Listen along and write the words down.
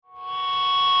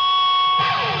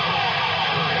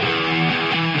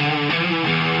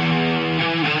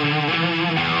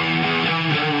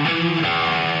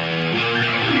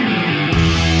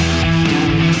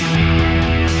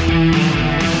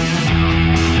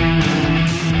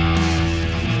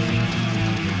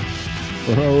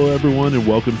Hello, everyone, and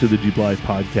welcome to the Jeep Life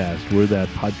Podcast. We're that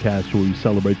podcast where we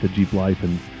celebrate the Jeep life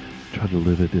and try to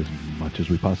live it as much as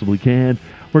we possibly can.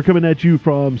 We're coming at you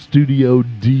from Studio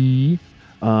D,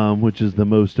 which is the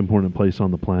most important place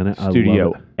on the planet.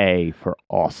 Studio A for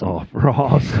awesome. Oh, for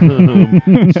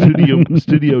awesome.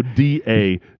 Studio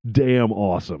DA, damn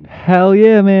awesome. Hell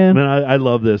yeah, man. Man, I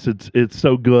love this. It's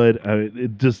so good.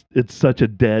 It's such a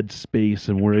dead space,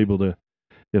 and we're able to,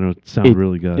 sound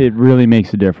really good. It really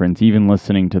makes a difference. Even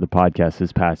listening to the podcast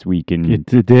this past week, and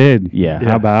it did. Yeah.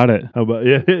 How about it?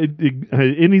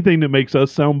 Anything that makes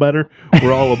us sound better,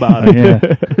 we're all about it.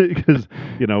 Yeah. Because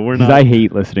we're not. I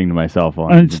hate listening to myself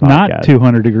on. And it's the not podcast.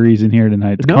 200 degrees in here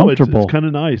tonight. It's comfortable. It's kind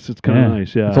of nice. It's kind of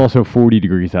nice. Yeah. It's also 40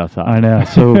 degrees outside. I know.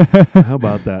 So how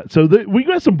about that? So we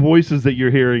got some voices that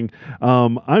you're hearing.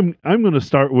 I'm going to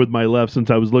start with my left since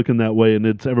I was looking that way, and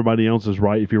it's everybody else's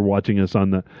right if you're watching us on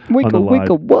the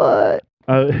live. What?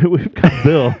 We've got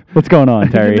Bill. What's going on,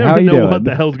 Terry? You How never you know doing? what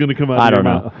the hell's going to come out I of your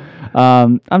don't know.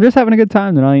 mouth. I'm just having a good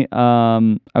time tonight.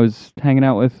 I was hanging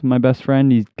out with my best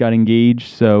friend. He got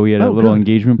engaged, so we had a little good.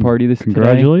 engagement party today.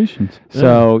 congratulations.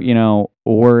 So,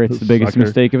 or it's the biggest Sucker.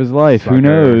 mistake of his life. Sucker. Who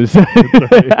knows?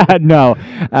 Right. No,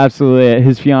 absolutely.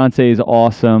 His fiance is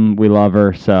awesome. We love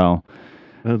her. So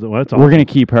That's we're awesome. going to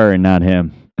keep her and not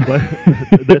him.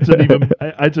 That's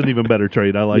an even better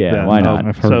trade. I like Yeah, that. why not?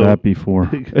 I've heard that before.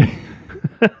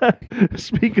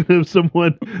 Speaking of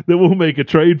someone that we'll make a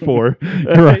trade for,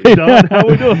 Right. hey, Don, how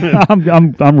we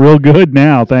doing? I'm real good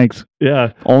now, thanks.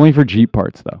 Yeah, Only for Jeep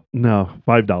parts, though. no,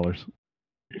 $5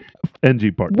 and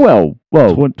Jeep parts. Whoa.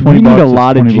 Tw- 20 we need bucks a is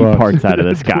lot of 20 Jeep bucks. parts out of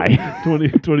this guy.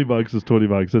 $20 is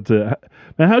 $20. That's it.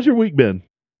 Man, how's your week been?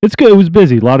 It's good. It was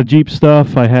busy. A lot of Jeep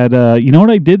stuff. I had, you know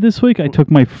what I did this week? I took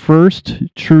my first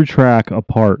True Track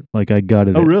apart. Like I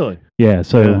gutted it. Oh, really? Yeah.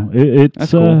 So it's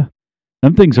That's cool.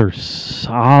 them things are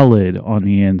solid on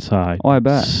the inside. Oh, I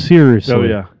bet. Seriously. Oh,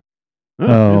 yeah. Oh,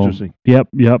 Oh. interesting. Yep.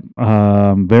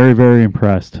 Very, very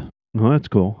impressed. Oh, that's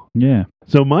cool. Yeah.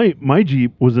 So my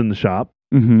Jeep was in the shop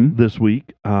Mm-hmm. this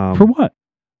week. For what?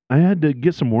 I had to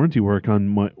get some warranty work on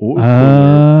my oil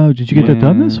cooler. Did you get that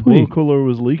done this Mm. Oil week? cooler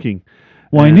was leaking.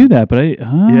 Well, I And- knew that, but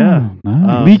Yeah.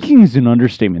 nice. Leaking is an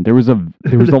understatement. There was a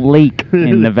lake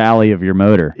in the valley of your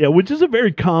motor. Yeah, which is a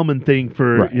very common thing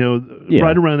for, Right. Yeah.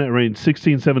 right around that range,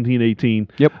 16, 17, 18.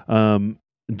 Yep.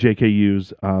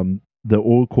 JKUs, the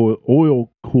oil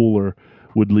cooler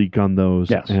would leak on those.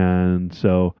 Yes. And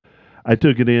so I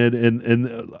took it in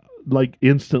and like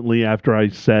instantly after I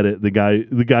said it, the guy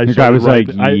The guy started was like,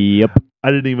 writing- "Yep." I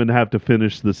didn't even have to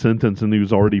finish the sentence, and he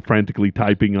was already frantically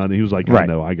typing on it. He was like, "I Right.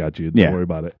 know, I got you. Don't Yeah. worry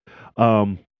about it."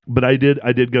 But I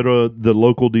did go to the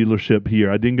local dealership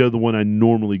here. I didn't go to the one I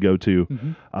normally go to,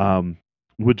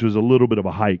 which was a little bit of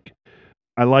a hike.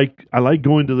 I like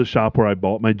going to the shop where I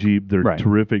bought my Jeep. They're Right.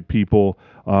 terrific people,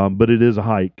 but it is a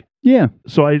hike. Yeah.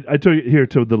 So I took it here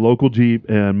to the local Jeep,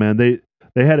 and man, they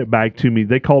had it back to me.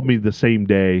 They called me the same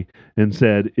day and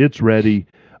said it's ready.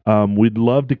 We'd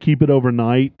love to keep it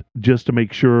overnight just to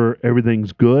make sure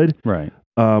everything's good. Right.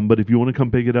 But if you want to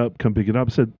come pick it up, come pick it up.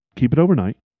 I said, keep it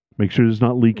overnight. Make sure it's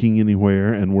not leaking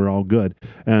anywhere, and we're all good.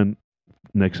 And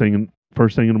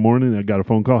first thing in the morning, I got a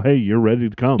phone call. Hey, you're ready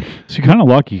to come. So you're kind of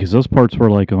lucky because those parts were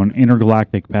like on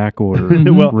intergalactic back order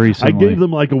Well, recently. I gave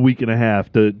them like a week and a half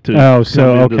to Oh,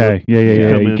 so come into okay, the-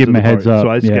 yeah. come You into give them a the heads party. up. So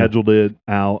I scheduled it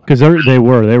out. because they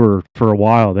were for a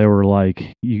while. They were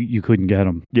like you couldn't get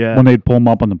them Yeah. when they'd pull them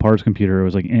up on the parts computer. It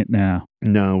was like nah.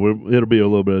 No, it'll be a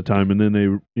little bit of time, and then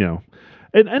they,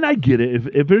 and I get it.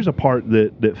 If there's a part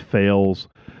that fails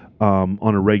on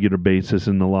a regular basis,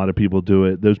 and a lot of people do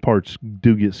it, those parts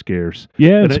do get scarce.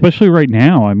 Yeah, And especially right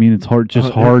now. I mean, it's hard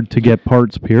to get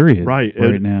parts. Period. Right.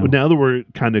 Right And now. Now that we're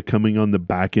kind of coming on the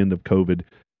back end of COVID,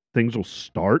 things will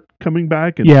start coming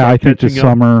back. And Yeah, start I think this catching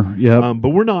up. summer. Yep. But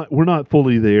we're not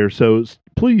fully there. So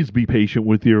please be patient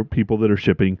with your people that are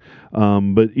shipping.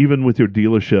 But even with your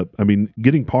dealership, I mean,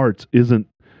 getting parts isn't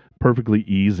perfectly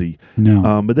easy.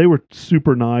 no. But they were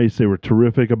super nice. They were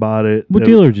terrific about it. What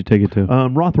dealer did you take it to?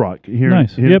 Rothrock here,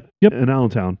 Nice. here Yep. in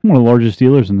Allentown. One of the largest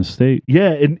dealers in the state.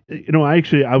 Yeah, and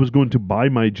I was going to buy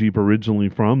my Jeep originally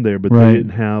from there, but Right. they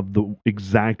didn't have the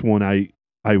exact one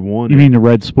I wanted. You mean the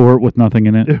red Sport with nothing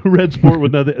in it? Red Sport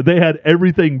with nothing. They had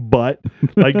everything but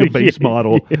like the base Yeah,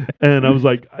 model, yeah. and I was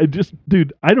like, I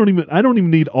don't even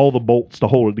need all the bolts to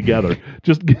hold it together.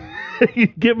 Just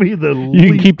give me the. You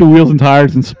can keep the wheels and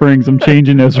tires and springs. I'm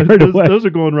changing those right away. Those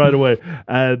are going right away.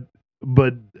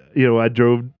 But I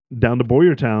drove down to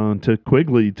Boyertown to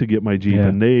Quigley to get my Jeep, Yeah.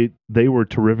 and they were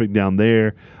terrific down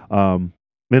there.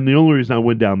 And the only reason I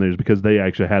went down there is because they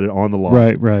actually had it on the lot.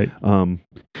 Right. Um,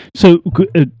 So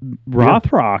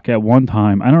Rothrock at one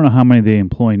time, I don't know how many they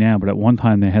employ now, but at one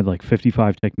time they had like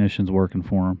 55 technicians working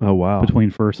for them oh wow.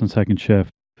 between first and second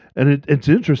shift. And it's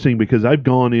interesting because I've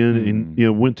gone in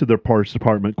and went to their parts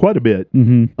department quite a bit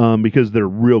Mm-hmm. because they're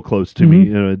real close to me.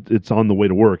 It's on the way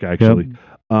to work actually.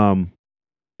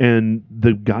 And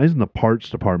the guys in the parts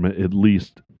department at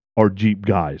least are Jeep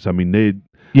guys. I mean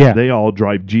they all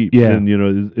drive Jeeps. Yeah. And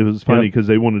it was funny because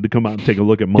they wanted to come out and take a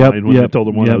look at mine when I told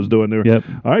them what I was doing. They were,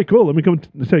 all right, cool. Let me come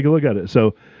take a look at it.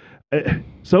 So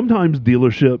sometimes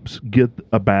dealerships get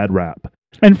a bad rap.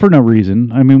 And for no reason.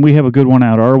 I mean, we have a good one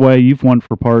out our way. You've won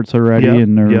for parts already,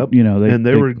 and they're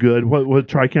they were good. What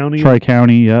Tri-County?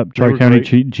 Tri-County, yep. They were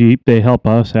Tri-County Jeep. They help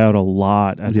us out a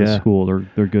lot at the school.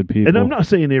 They're good people. And I'm not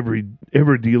saying every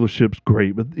dealership's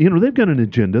great, but they've got an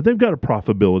agenda. They've got a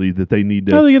profitability that they need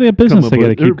to. No, they got to get business. They got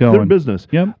to keep going. Their business.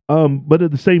 Yep. But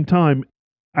at the same time,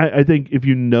 I think if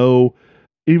you know,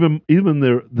 even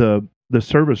the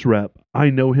service rep, I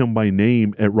know him by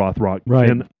name at Rothrock, right?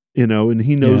 And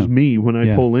he knows me when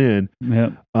I pull in.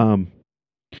 Yeah.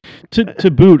 To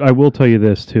boot, I will tell you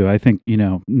this too. I think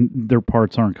their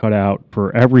parts aren't cut out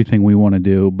for everything we want to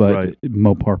do, but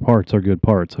Mopar parts are good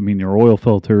parts. I mean, their oil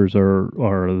filters are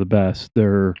the best.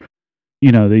 Their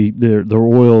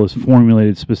oil is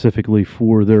formulated specifically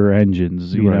for their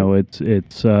engines.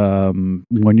 It's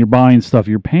when you're buying stuff,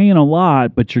 you're paying a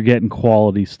lot, but you're getting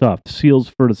quality stuff. The seals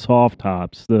for the soft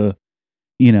tops,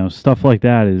 stuff like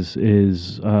that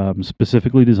is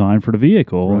specifically designed for the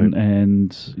vehicle,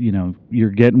 and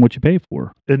you're getting what you pay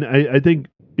for. And I think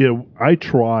I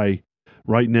try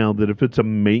right now that if it's a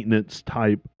maintenance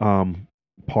type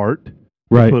part to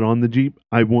put on the Jeep,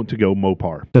 I want to go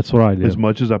Mopar. That's what I do as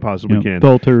much as I possibly can.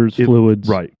 Filters, fluids,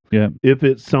 right? Yeah. If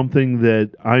it's something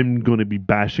that I'm going to be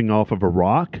bashing off of a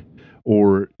rock,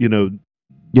 or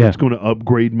it's going to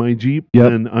upgrade my Jeep,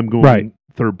 then I'm going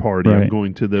third party. I'm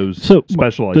going to those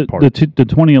specialized parts. The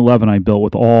 2011 I built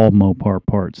with all Mopar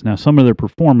parts. Now some of their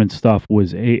performance stuff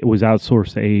was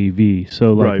outsourced to AAV.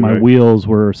 So my wheels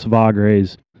were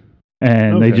Savagres,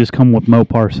 and they just come with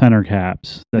Mopar center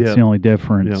caps. That's the only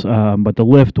difference. But the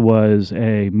lift was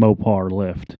a Mopar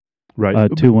lift. Right,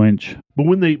 2-inch. But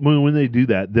when they do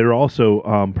that, they're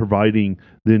also providing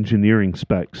the engineering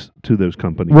specs to those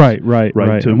companies. Right.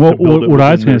 To what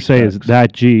I was going to say is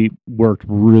that Jeep worked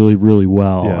really, really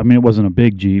well. Yeah. I mean, it wasn't a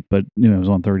big Jeep, but it was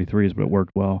on 33s, but it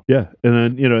worked well. Yeah,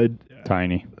 and then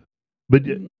tiny. But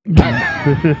Billy,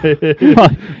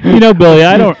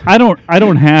 I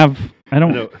don't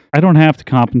have to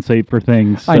compensate for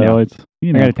things. So I know. it's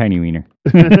I got a tiny wiener.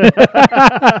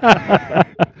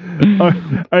 All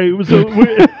right, so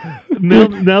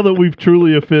now that we've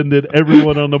truly offended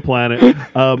everyone on the planet,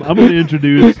 I'm going to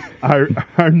introduce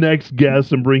our next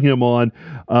guest and bring him on.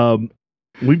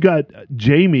 We've got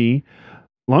Jamie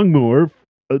Longmuir.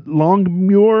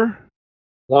 Longmuir,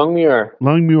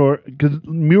 because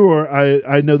Muir,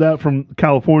 I know that from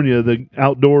California, the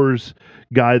outdoors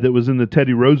guy that was in the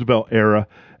Teddy Roosevelt era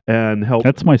and helped.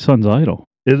 That's my son's idol.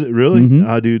 Is it really?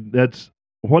 Mm-hmm. Dude, that's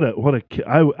what a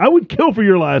I would kill for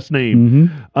your last name.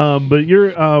 Mm-hmm. But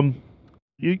you're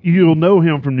you'll know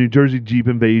him from New Jersey Jeep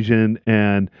Invasion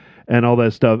and all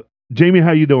that stuff. Jamie,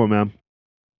 how you doing, man?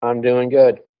 I'm doing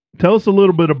good. Tell us a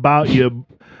little bit about you.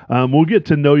 We'll get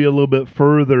to know you a little bit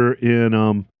further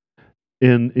in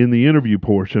the interview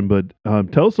portion, but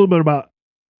tell us a little bit about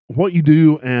what you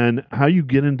do and how you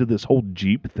get into this whole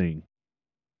Jeep thing.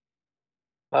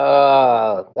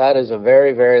 That is a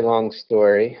very, very long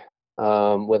story,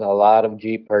 with a lot of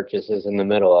Jeep purchases in the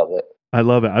middle of it. I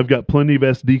love it. I've got plenty of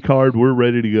SD card. We're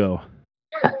ready to go.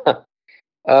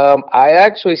 I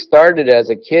actually started as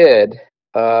a kid,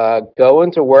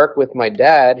 going to work with my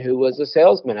dad, who was a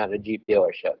salesman at a Jeep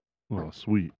dealership. Oh,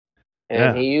 sweet.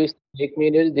 And he used to take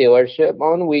me to the dealership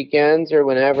on weekends or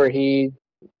whenever he,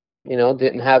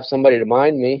 didn't have somebody to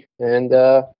mind me. And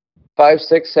 5,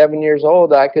 6, 7 years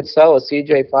old, I could sell a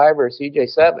CJ5 or a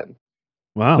CJ7.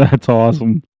 Wow. That's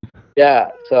awesome.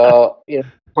 Yeah. So,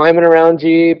 climbing around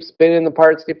Jeeps, been in the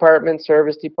parts department,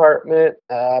 service department,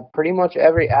 pretty much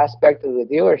every aspect of the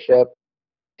dealership.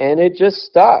 And it just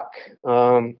stuck.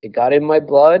 It got in my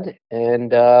blood.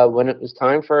 And when it was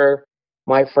time for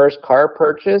my first car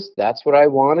purchase, that's what I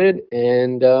wanted.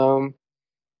 And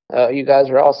you guys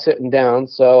are all sitting down.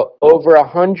 So over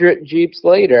 100 Jeeps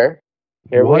later,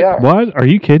 here we are. What? Are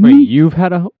you kidding Wait, me? you've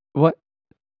had a what?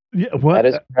 Yeah, what? That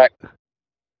is correct.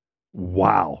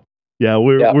 Wow. Yeah,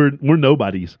 we're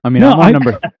nobodies. I mean, I'm on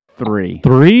number 3.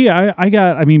 3?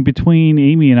 I mean, between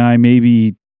Amy and I,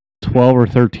 maybe 12 or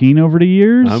 13 over the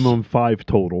years. I'm on 5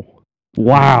 total.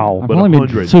 Wow. But I've only been-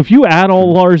 100. So if you add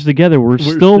all ours together, we're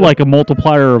still still- like a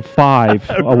multiplier of 5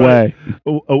 Right. away.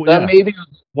 Oh That yeah. maybe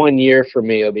 1 year for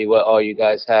me will be what all you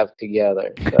guys have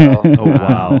together. So Oh,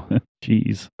 wow.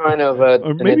 Jeez. kind of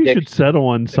Or an maybe you should addiction. settle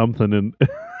on something and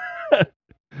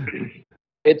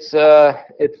It's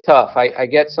tough. I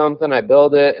get something, I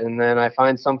build it, and then I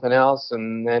find something else,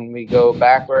 and then we go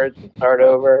backwards and start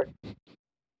over.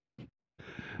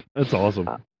 that's awesome.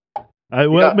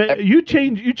 Yeah. You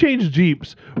change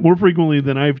Jeeps more frequently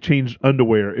than I've changed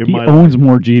underwear in He my life. owns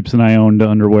more Jeeps than I owned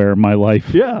underwear in my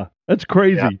life. Yeah, that's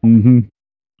crazy. Yeah. Mm-hmm.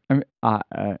 I mean,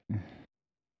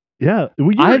 Yeah,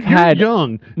 well, I've you're had-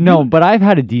 young. no, but I've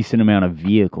had a decent amount of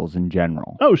vehicles in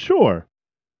general. Oh, sure,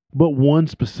 but one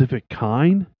specific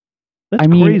kind. That's I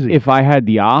mean, crazy. if I had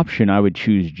the option, I would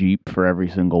choose Jeep for every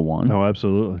single one. Oh,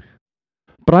 absolutely.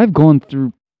 But I've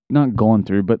not gone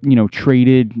through, but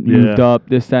traded, moved up,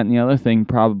 this, that, and the other thing.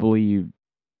 Probably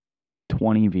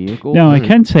 20 vehicles. Now, I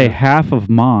can say half of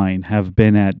mine have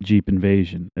been at Jeep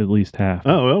Invasion. At least half.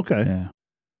 Oh, okay. Yeah.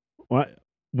 Well,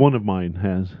 one of mine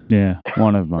has. Yeah.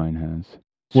 One of mine has.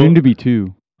 Well- Soon to be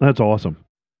 2. That's awesome.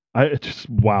 It's just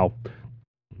wow.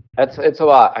 It's a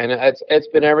lot, and it's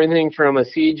been everything from a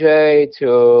CJ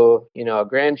to a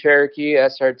Grand Cherokee,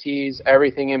 SRTs,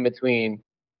 everything in between.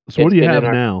 So what It's do you been have in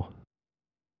our- now?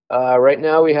 Right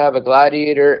now we have a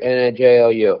Gladiator and a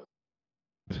JLU.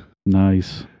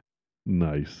 Nice.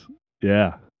 Nice.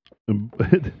 Yeah.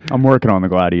 I'm working on the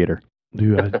Gladiator.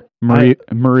 Dude,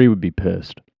 Murray would be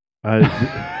pissed.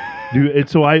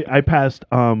 I passed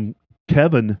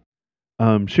Kevin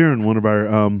Sharon, one of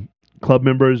our club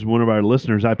members, one of our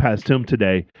listeners. I passed him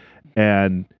today,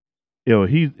 and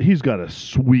he's got a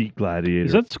sweet Gladiator.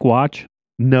 Is that Squatch?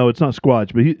 No, it's not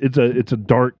Squatch, but it's a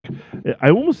dark. I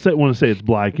almost want to say it's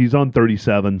black. He's on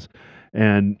 37s,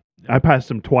 and I passed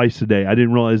him twice today. I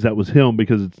didn't realize that was him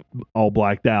because it's all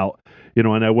blacked out,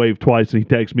 and I waved twice, and he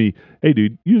texted me, "Hey,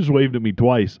 dude, you just waved at me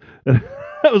twice."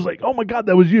 And I was like, "Oh my God,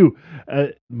 that was you!"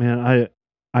 Man,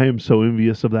 I am so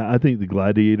envious of that. I think the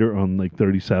Gladiator on like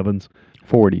 37s,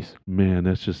 40s. man,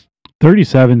 that's just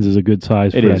 37s is a good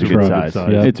size It for is a a good truck.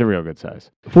 size. Yeah. It's a real good size.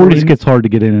 40s gets hard to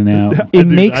get in and out. It I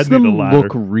makes need a them ladder.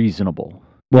 look reasonable.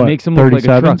 What, It makes them look like a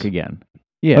 37s? truck again.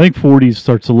 Yeah. I think 40s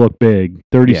starts to look big.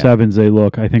 37s, they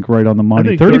look, I think, right on the I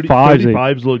money. think 35s,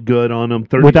 35s look good on them.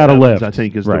 Without a 37s, lift. I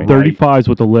think is Right. the right. 35s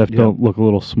with the lift Yeah. don't look a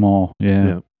little small.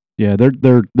 Yeah. Yeah,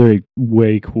 they're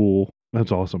way cool.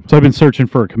 That's awesome. So I've been searching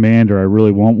for a Commander. I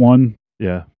really want one,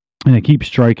 Yeah. and it keeps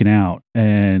striking out.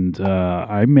 And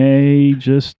I may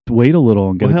just wait a little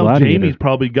and get Well, a hell, Gladiator. Jamie's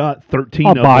probably got 13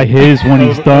 I'll of buy them. his when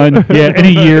he's done. Yeah, in a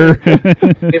year.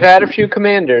 We've had a few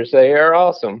Commanders. They are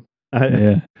awesome.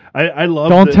 Yeah. I love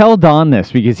Don't that- tell Don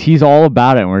this because he's all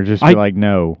about it and we're just I- like,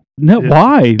 no. No, Yeah.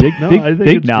 why? They, No, they, I think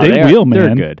they, it's No, they they are- wheel, they're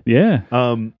man. good. Yeah.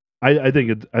 I think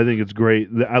it's great.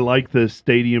 I like the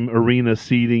stadium arena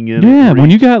seating in. Yeah, when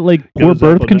you got like poor Goes up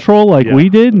birth on control like yeah. we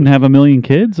did and have 1 million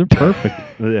kids, they're perfect.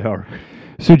 they are.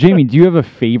 So, Jamie, do you have a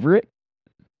favorite?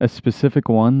 A specific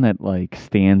one that like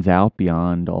stands out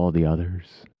beyond all the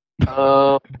others?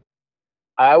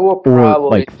 I will Or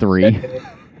probably like 3? say-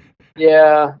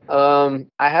 yeah.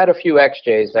 I had a few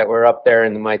XJs that were up there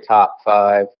in my top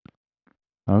 5.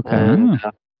 Okay. And,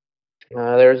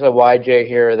 there's a YJ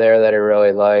here or there that I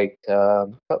really liked.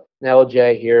 An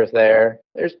LJ here or there.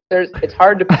 It's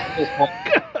hard to pick just one.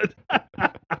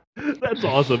 That's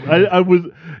awesome. I was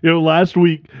last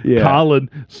week Yeah. Colin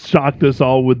shocked us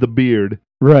all with the beard.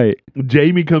 Right.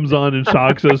 Jamie comes on and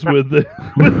shocks us with the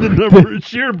number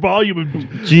sheer volume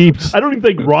of Jeeps. I don't even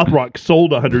think Rothrock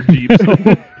sold 100 Jeeps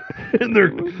in their.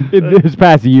 In this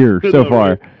past year so No, far.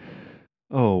 right.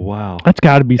 Oh wow! That's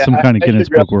got to be some kind of I Guinness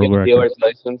should really Book World get a Record. dealer's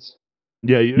license.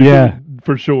 Yeah, Yeah.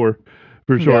 for sure.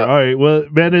 Yeah. All right, well,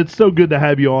 man, it's so good to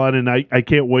have you on, and I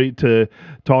can't wait to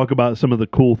talk about some of the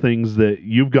cool things that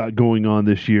you've got going on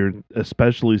this year,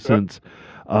 especially since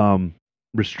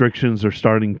restrictions are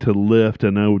starting to lift,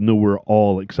 and I know we're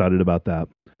all excited about that.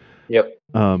 Yep.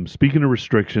 Speaking of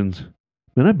restrictions,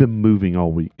 man, I've been moving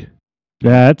all week.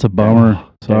 Yeah, that's a bummer.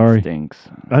 That Sorry. stinks.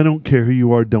 I don't care who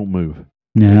you are, don't move.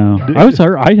 No,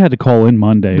 I had to call in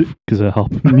Monday because of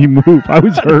helping me move. I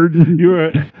was hurting. You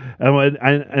were,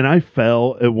 and I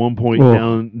fell at one point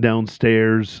Oh.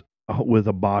 downstairs with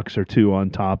a box or two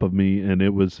on top of me, and it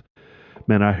was,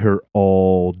 man, I hurt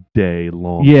all day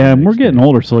long. Yeah, the and we're next getting day.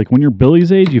 older, so like when you're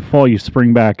Billy's age, you fall, you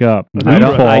spring back up. I You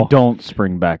don't- fall. I don't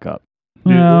spring back up.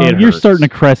 Well, It you're hurts. starting to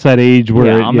crest that age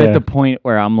where I'm at the point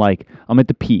where I'm at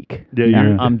the peak. Yeah, Yeah.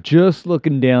 you're- I'm just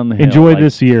looking down the hill. enjoy like,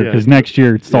 this year yeah, because next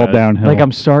year it's all yeah. downhill. Like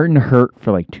I'm starting to hurt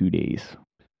for like 2 days.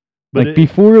 But like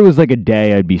before it was like a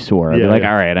day I'd be sore. I'd be like,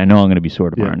 yeah. all right, I know I'm going to be sore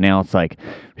tomorrow. Yeah. Now it's like,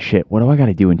 shit, what do I got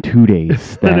to do in 2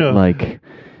 days? I That know. like,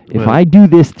 if But- I do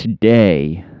this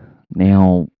today,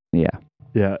 now, yeah,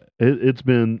 Yeah, it's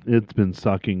been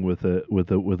sucking with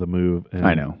a move. And,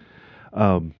 I know.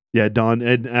 Yeah, Don,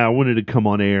 and I wanted to come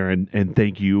on air and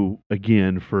thank you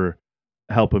again for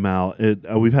helping out.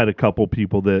 We've had a couple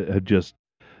people that have just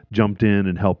jumped in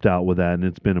and helped out with that, and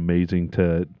it's been amazing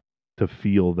to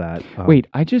feel that. Wait,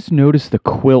 I just noticed the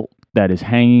quilt that is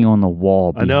hanging on the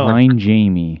wall I know. behind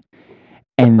Jamie,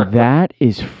 and that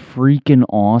is freaking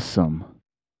awesome.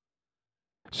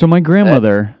 So my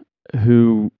grandmother,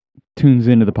 who tunes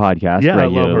into the podcast yeah,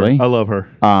 regularly, I love her.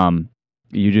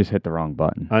 You just hit the wrong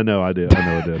button. I know I did.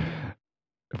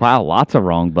 Wow, lots of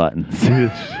wrong buttons.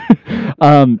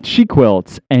 She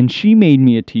quilts, and she made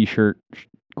me a T-shirt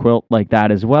quilt like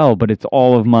that as well, but it's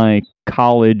all of my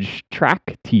college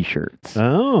track T-shirts.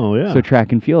 Oh yeah. So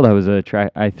track and field,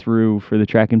 I threw for the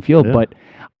track and field, Yeah. but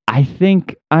I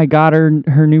think I got her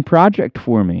new project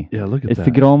for me. Yeah, look at It's that.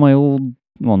 to get all my old,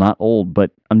 well, not old,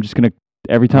 but I'm just gonna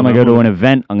every time I I'm go to gonna- an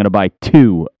event, I'm gonna buy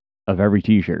 2 of every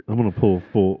T-shirt. I'm gonna pull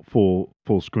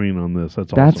full screen on this.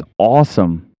 That's That's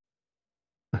awesome.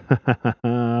 awesome.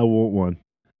 I want one.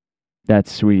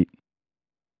 That's sweet.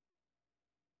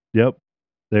 Yep.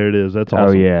 There it is. That's awesome.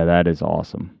 Oh yeah, that is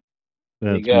awesome.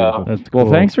 There That's you go. beautiful. That's cool.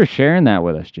 Well, thanks for sharing that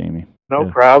with us, Jamie. No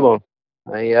Yeah. problem.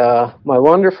 My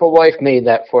wonderful wife made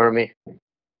that for me.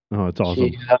 Oh, it's awesome.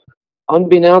 She,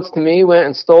 unbeknownst to me, went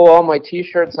and stole all my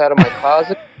T-shirts out of my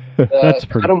closet. That's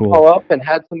pretty cut them cool. all up and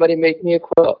had somebody make me a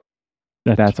quilt.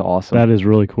 That's awesome. That is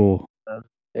really cool.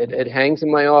 It hangs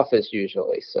in my office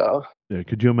usually. So Yeah,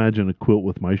 could you imagine a quilt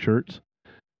with my shirts?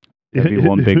 That'd be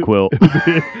one big quilt.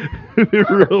 It'd be a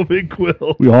real big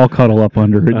quilt. We all cuddle up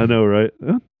under it. I know, right?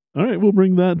 All right, we'll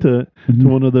bring that to Mhm.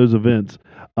 one of those events.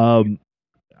 I'm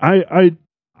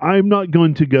not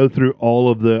going to go through all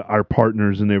of our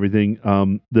partners and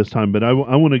everything this time, but I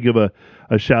want to give a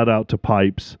shout out to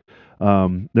Pipes.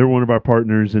 They're one of our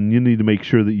partners, and you need to make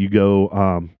sure that you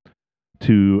go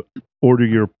to order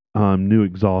your new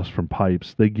exhaust from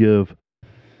Pipes. They give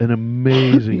an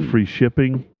amazing free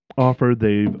shipping offer.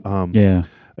 They've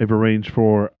arranged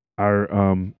for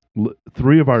our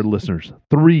 3 of our listeners,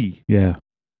 3, Yeah.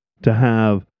 to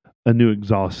have a new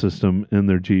exhaust system in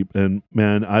their Jeep. And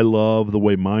man, I love the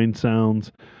way mine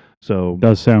sounds. So,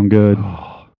 Does sound good.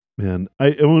 oh, man, I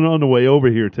went on the way over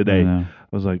here today. Yeah.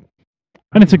 I was like,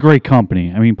 And it's a great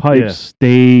company. I mean, Pipes,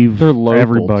 Dave, They're local,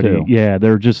 everybody. too. Yeah,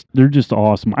 they're just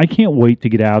awesome. I can't wait to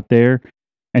get out there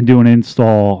and do an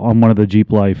install on one of the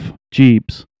Jeep Life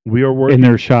Jeeps we are working in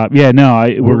their shop. Yeah, no,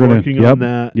 we're gonna working on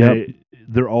that. Yep.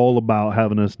 They're all about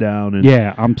having us down, and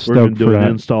Yeah, I'm we're going stoked to for do an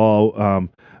that. install.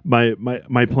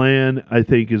 My plan, I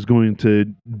think, is going to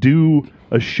do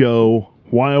a show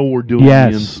while we're doing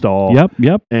Yes. the install.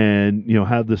 Yep. And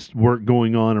have this work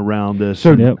going on around this.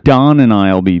 So Yep. Don and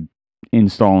I will be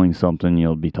installing something.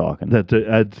 You'll be talking. That's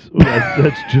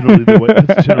generally the way.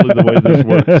 That's generally the way this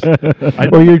works. I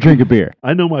Or you're drinking beer.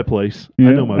 I know my place. Yeah.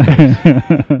 I know my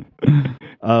place.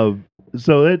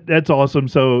 So that's awesome.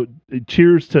 So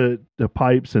cheers to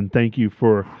Pipes, and thank you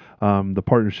for the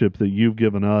partnership that you've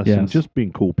given us, and Yes. just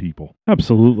being cool people.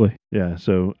 Absolutely. Yeah.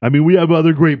 So I mean, we have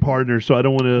other great partners, so I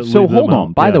don't want to. So hold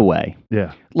on. By the way,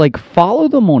 Yeah. like follow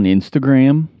them on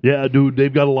Instagram Yeah, dude,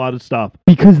 they've got a lot of stuff.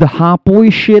 because the Hot Boy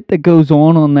shit that goes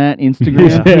on that Instagram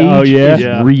Yeah. page Oh, yeah? is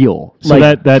Yeah. real. So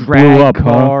like that blew drag up, huh?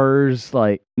 cars,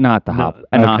 like not the No, not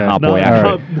okay. Hot Not, Boy. all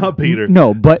actually. right. not Peter.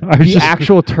 No, but I was the just-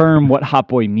 actual term what Hot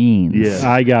Boy means. Yeah.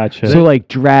 I gotcha. So like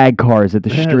drag cars at the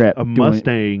They had strip. a doing-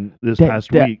 Mustang this That-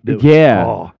 past that- week. that- yeah.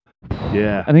 Oh,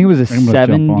 yeah. I think it was a I'm gonna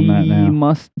jump on that 70 now.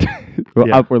 Well,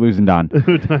 Yeah. we're losing Don.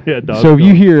 Yeah, dog, So if you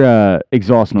dog. hear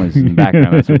exhaust noises in the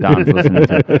background, that's what Don's listening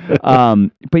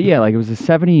to. But yeah, like it was a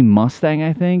 70 Mustang,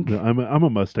 I think. No, I'm a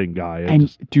Mustang guy.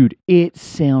 And dude, it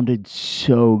sounded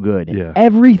so good. Yeah.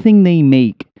 Everything they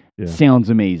make Yeah. sounds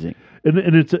amazing. and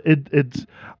it's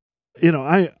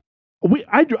I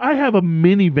have a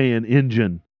minivan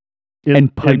engine.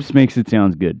 And Pipes makes it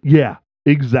sound good. Yeah,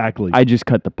 exactly. I just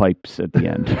cut the pipes at the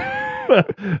end.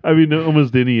 I mean,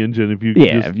 almost any engine. If you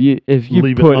Yeah, just, if you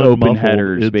leave it put open unmuffled,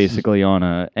 headers it's- basically on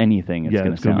anything, it's yeah,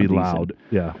 gonna it's gonna sound be decent. loud.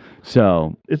 Yeah,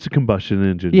 So it's a combustion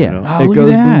engine. yeah, you know? Oh, it look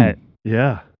goes at that. boom.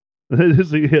 Yeah. Yeah,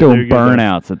 there Doing you go.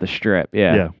 burnouts at the strip.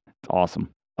 Yeah, Yeah. it's awesome.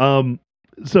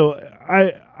 So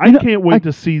I You know, can't wait I-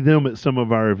 to see them at some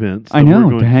of our events. I that we're know,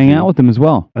 going to hang do. out with them as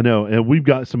well. I know, and we've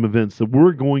got some events that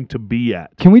we're going to be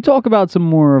at. Can we talk about some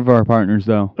more of our partners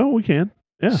though? Oh, we can.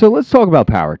 Yeah. So let's talk about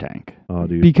Power Tank Oh,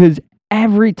 dude. because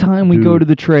every time we go Dude. to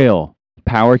the trail,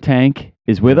 Power Tank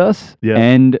is with us, Yeah.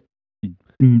 and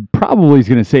probably is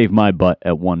going to save my butt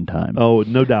at one time. Oh,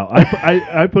 no doubt.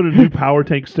 I put a new power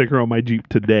tank sticker on my Jeep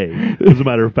today, as a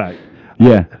matter of fact.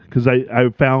 Yeah. Because I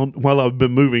found, while I've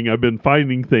been moving, I've been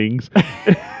finding things.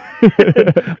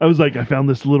 I was like, I found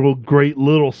this great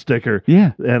little sticker.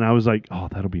 Yeah. And I was like, oh,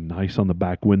 that'll be nice on the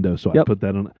back window. So I Yep. put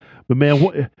that on. But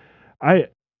man,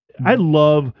 I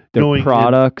love The going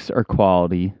products are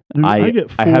quality. Dude, I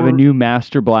get have a 4 new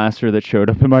Master Blaster that showed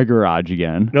up in my garage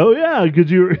again. Oh yeah,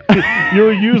 because you're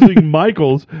using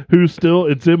Michael's, who's still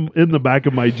it's in the back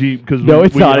of my Jeep. Because No,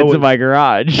 it's not. It's in my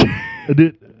garage.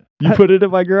 You I- put it in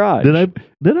my garage. Did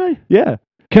I? Yeah.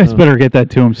 Guys, better get that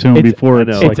to him soon It's- before I it's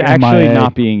know. like It's actually MIA.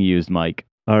 not being used, Mike,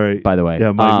 All right. by the way.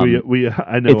 Yeah, Mike.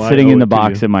 I know. It's I sitting owe in the it to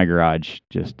box you. in my garage.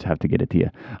 Just have to get it to you.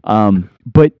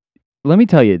 But let me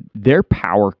tell you, their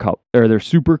their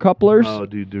super couplers, Oh,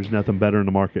 dude, there's nothing better in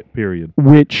the market. Period.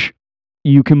 which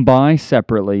you can buy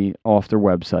separately off their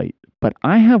website. But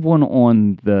I have one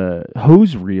on the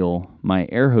hose reel, my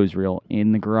air hose reel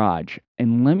in the garage.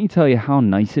 And let me tell you how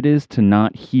nice it is to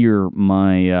not hear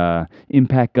my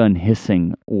impact gun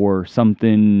hissing or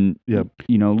something, Yep.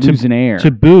 losing air. To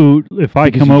boot, if I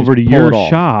Because come you over to just pull your it off.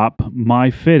 shop,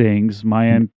 my fittings,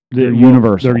 They're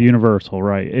universal. They're universal,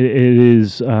 right? It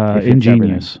is fits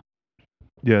ingenious.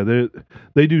 Yeah,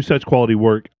 they do such quality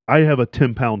work. I have a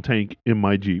 10-pound tank in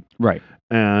my Jeep, Right.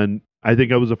 and I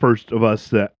think I was the first of us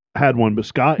that had one. But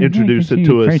Scott introduced it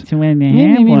to us. Oh,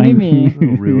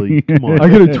 Oh, really? Come on. I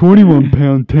got a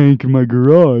 21-pound tank in my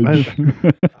garage.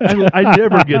 I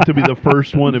never get to be the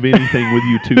first one of anything with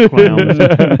you two clowns.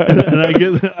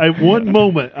 And one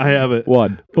moment I have it.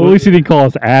 One. Well, at least he didn't call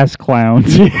us ass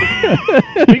clowns.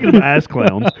 Speaking of ass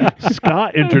clowns,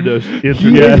 Scott introduced He is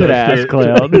us an ass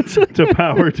clown. to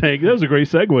Power Tank. That was a great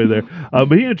segue there.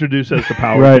 But he introduced us to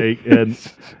Power Right. Tank,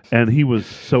 and he was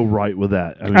so right with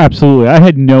that. I mean, Absolutely. I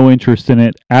had no interest in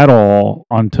it at all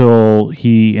until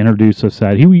he introduced us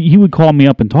that. He would call me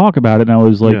up and talk about it, and I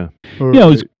was like, yeah. yeah, it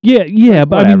was, yeah,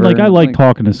 but I mean, Whatever. like, I like Like-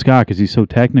 talking to Scott because he's so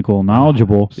technical and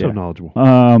knowledgeable. So Yeah. knowledgeable.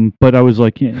 But I was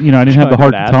like, I didn't have the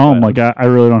heart to Ass tell him, clowns. like, I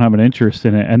really don't have an interest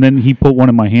in it. And then he put one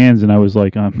in my hands, and I was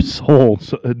like, I'm sold.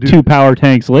 So, dude, 2 power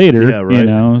tanks later, Yeah,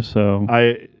 right. so.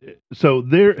 So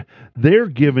they're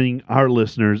giving our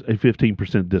listeners a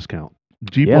 15% discount.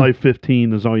 Jeep Yeah. Life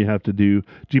 15 is all you have to do.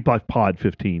 Jeep Life Pod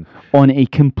 15. On a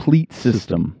complete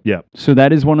system. Yeah. So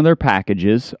that is one of their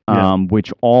packages, Yeah.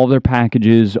 which all their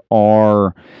packages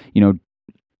are,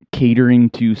 catering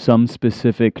to some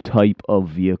specific type of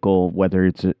vehicle, whether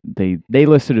it's they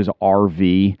list it as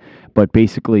RV, but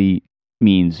basically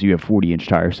means you have 40-inch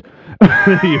tires.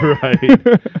 You're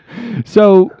right.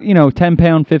 So, 10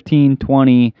 pound, 15,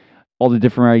 20, all the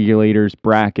different regulators,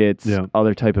 brackets, Yeah.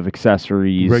 other type of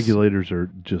accessories. Regulators are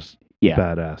just Yeah.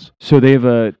 badass. So they have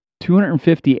a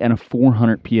 250 and a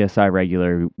 400 PSI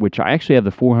regulator, which I actually have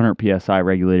the 400 PSI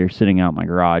regulator sitting out in my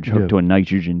garage hooked Yeah. to a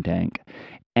nitrogen tank.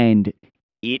 And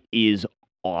it is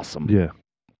awesome. Yeah.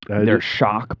 Their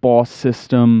shock boss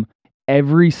system,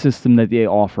 every system that they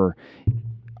offer,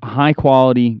 high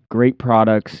quality, great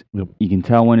products. Yep. You can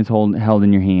tell when it's held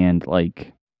in your hand.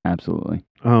 Like, absolutely.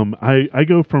 I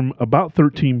go from about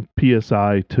 13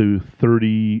 PSI to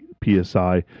 30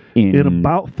 PSI in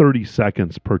about 30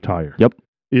 seconds per tire. Yep.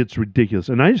 It's ridiculous.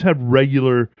 And I just have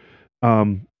regular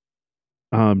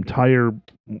tire,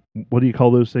 what do you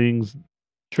call those things?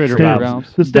 Trader Stems.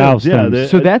 valves. The stems, yeah. stems.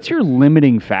 So that's your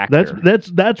limiting factor.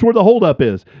 That's where the holdup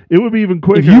is. It would be even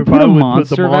quicker if you put I a would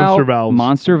monster, put the valve,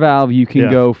 monster valve, you can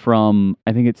Yeah. go from,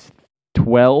 I think it's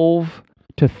 12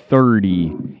 to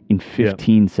 30 in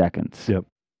 15 seconds. Yep.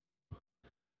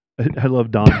 I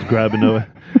love Don's grabbing a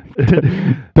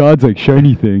God's like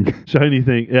shiny thing. shiny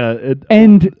thing. Yeah.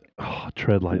 And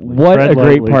Tread lightly. what Tread a great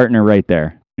lightly. partner right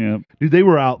there. Yeah. Dude, they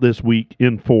were out this week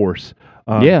in force.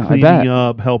 Yeah, I cleaning bet.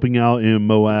 up, helping out in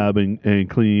Moab and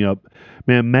cleaning up.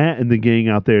 Man, Matt and the gang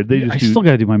out there, they just I do. still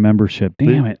got to do my membership.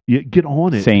 Damn it. Yeah, get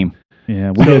on it. Same.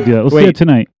 Yeah, we got to do that. Let's do Wait. it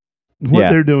tonight. What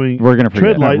Yeah. they're doing We're going to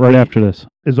Tread forget. light- Right after this.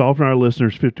 is offering our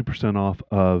listeners 50% off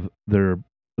of their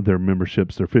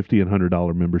memberships, their $50 and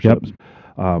 $100 memberships.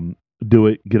 Do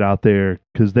it. Get out there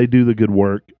because they do the good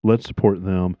work. Let's support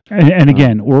them. And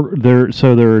again, they're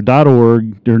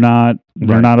 .org. They're not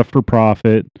Right. a for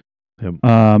profit. Yep.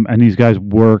 And these guys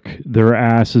work their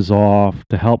asses off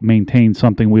to help maintain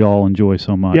something we all enjoy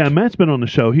so much. Yeah, Matt's been on the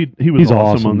show. He was He's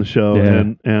awesome awesome. on the show,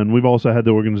 Yeah. and we've also had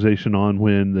the organization on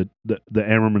when the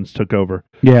Ammermans took over,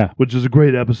 Yeah. which is a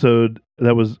great episode.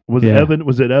 That was Yeah. Evan?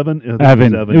 Was it Evan? I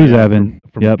think Evan. It was yeah, Evan.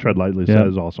 from Yep. Tread Lightly. So Yep. that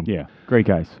was awesome. Yeah. Great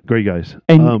guys. Great guys.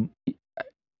 And-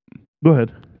 Go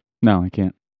ahead. No, I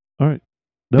can't. All right.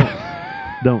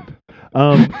 Don't.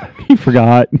 He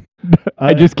forgot.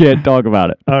 I just can't talk about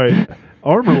it. All right.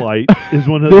 Armorlight is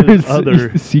one of There's those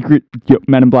other. secret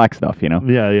Men in Black stuff,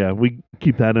 Yeah. We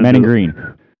keep that in. Men in Green.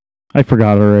 I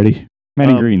forgot already. Men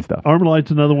in Green stuff.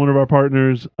 Armorlight's another one of our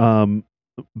partners.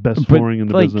 Best flooring in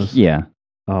the business. Yeah.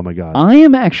 Oh my God. I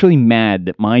am actually mad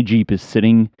that my Jeep is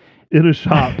sitting In a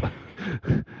shop.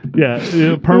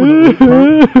 Permanently.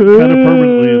 Kind of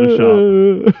permanently in a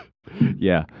shop.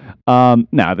 Yeah.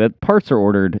 Now the parts are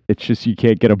ordered. It's just you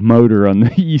can't get a motor on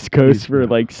the East Coast for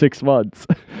like 6 months.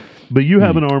 But you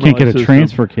have an Armorlight Can't get a system.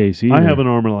 transfer case either. I have an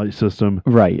Armorlight system.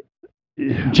 Right.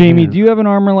 Jamie, do you have an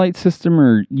Armorlight system,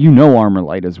 or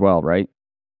Armorlight as well, right?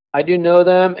 I do know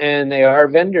them, and they are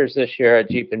vendors this year at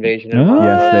Jeep Invasion. Oh,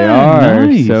 Yes, they are.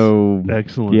 nice. So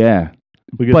Excellent. yeah,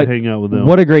 We get But to hang out with them.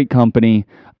 what a great company.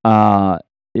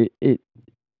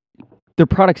 Their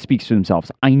product speaks for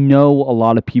themselves. I know a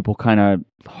lot of people kind of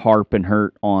harp and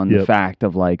hurt on the Yep. fact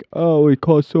of like, oh, it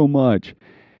costs so much.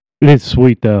 It is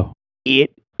sweet though.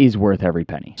 It is worth every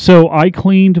penny. So I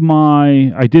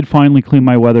did finally clean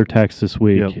my WeatherTechs this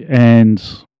week, Yep. and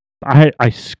I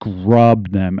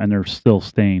scrubbed them, and they're still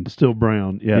stained. Still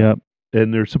brown. Yeah. Yep.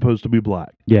 And they're supposed to be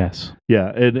black. Yes. Yeah.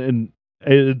 And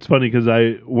it's funny because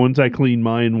once I cleaned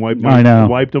mine, I know.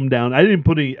 wiped them down. I didn't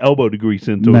put any elbow grease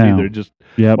into No. them either. Just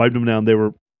Yep. wiped them down. They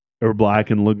were black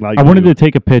and looked like. I wanted new. to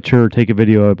take a picture, take a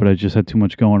video of it, but I just had too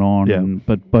much going on.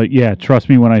 Yeah. But yeah, trust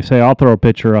me when I say I'll throw a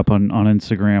picture up on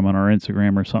Instagram, on our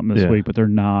Instagram or something this Yeah. week, but they're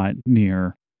not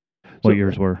near what So-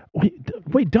 yours were.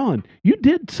 Wait, Don, you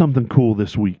did something cool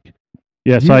this week.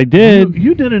 Yes, You- I did.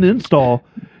 You did an install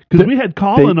because we had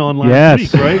Colin on last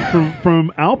yes. week, right?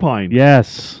 From Alpine.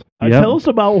 Yes. Yep. Tell us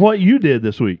about what you did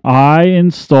this week. I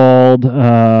installed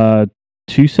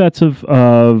 2 sets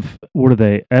of what are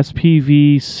they?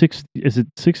 SPV 6? Is it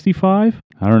 65?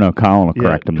 I don't know. Colin will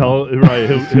correct them.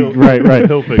 Right. Right.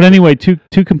 He'll fix But anyway, two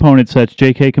component sets,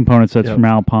 JK component sets Yep. from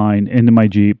Alpine into my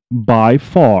Jeep. By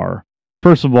far,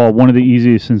 first of all, one of the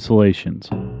easiest installations.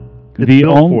 It's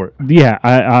built for it. Yeah,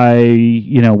 I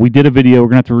we did a video. We're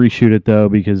gonna have to reshoot it though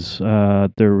because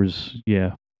there was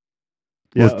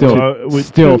Yeah,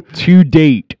 Still to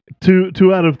date.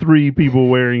 two out of 3 people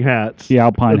wearing hats. the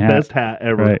Alpine the hat. best hat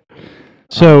ever. Right.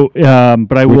 So,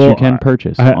 but I Which will. you can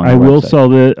purchase. I on their will website. sell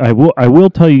the. I will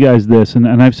tell you guys this, and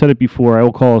I've said it before. I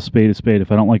will call a spade a spade.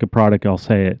 If I don't like a product, I'll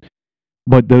say it.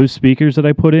 But those speakers that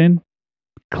I put in,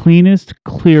 cleanest,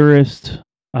 clearest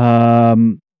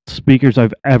speakers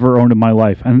I've ever owned in my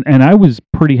life, and I was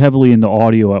pretty heavily into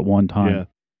audio at one time. Yeah.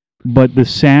 But the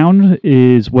sound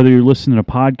is, whether you're listening to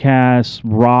podcasts,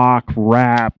 rock,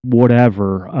 rap,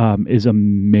 whatever, is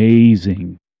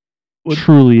amazing. Well,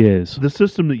 Truly is. The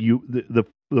system that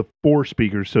the 4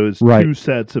 speakers, so it's Right. 2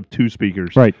 sets of 2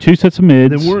 speakers. Right, 2 sets of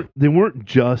mids. They weren't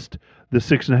just the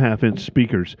 6.5-inch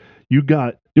speakers. You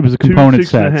got It was a 2 component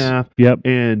sets. 6.5 Yep,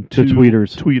 and the 2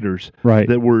 tweeters. Right.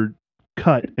 that were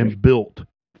cut and built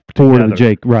For together, the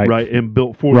Jake, right. and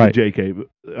built for Right. the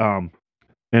JK.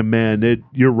 And man,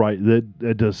 you're right.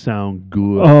 That does sound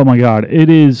good. Oh my God, it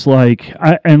is like,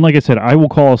 and like I said, I will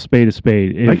call a spade a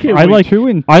spade. If I can't I wait like,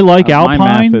 to- I like my math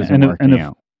Alpine isn't and working the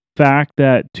out. fact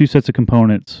that 2 sets of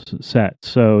components set.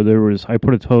 So I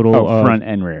put a total of front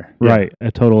and rear. right,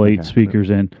 a total 8 Okay. speakers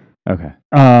in. Okay.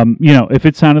 If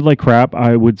it sounded like crap,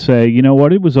 I would say, you know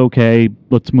what, it was okay.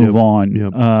 Let's move Yep. on.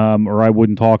 Yep. Or I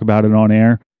wouldn't talk about it on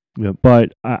air. Yep.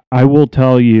 But I will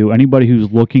tell you, anybody who's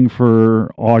looking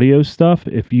for audio stuff,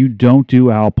 if you don't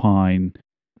do Alpine,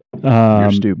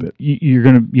 You're stupid. You're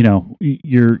gonna,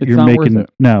 you're not worth making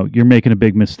it. you're making a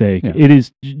big mistake. Yeah. It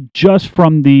is just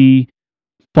from the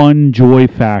fun joy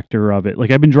factor of it.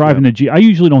 Like I've been driving the Jeep. I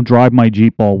usually don't drive my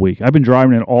Jeep all week. I've been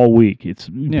driving it all week. It's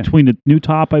between the new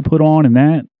top I put on and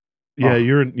that. Yeah, Oh.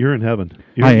 you're in heaven.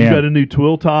 You I am. got a new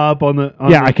twill top on the.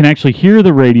 I can actually hear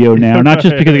the radio now, not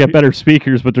just because I got Right. better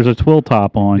speakers, but there's a twill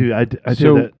top on. Dude, I did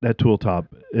So- that twill top.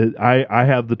 I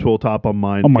have the twill top on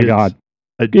mine. Oh my It's God.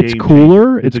 a It's game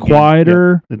cooler. changer. It's a game-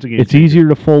 quieter. yeah, it's a game It's changer. easier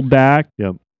to fold back.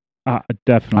 Yep.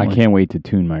 Definitely. I can't wait to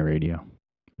tune my radio.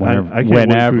 I can't wait for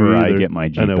Whenever you I either. get my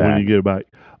Jeep I know back. when you get it back.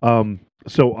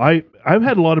 So I've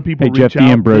had a lot of people Hey, reach Jeff out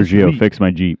D'Ambrosio, this week. fix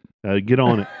my Jeep. Get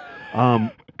on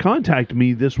it. Contact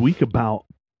me this week about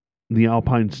the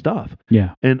Alpine stuff.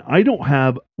 Yeah. And I don't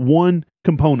have one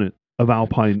component of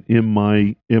Alpine in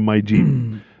my Jeep.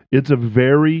 It's a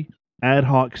very ad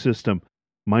hoc system.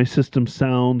 My system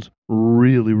sounds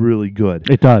really, really good.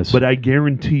 It does. But I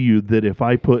guarantee you that if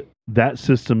I put that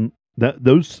system,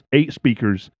 those 8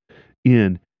 speakers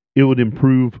in it would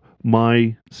improve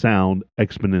my sound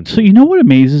exponentially. So you know what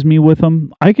amazes me with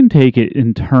them? I can take it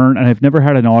and turn, and I've never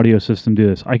had an audio system do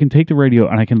this. I can take the radio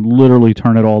and I can literally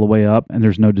turn it all the way up, and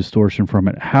there's no distortion from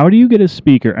it. How do you get a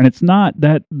speaker? And it's not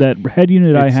that head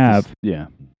unit I have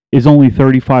is only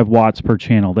 35 watts per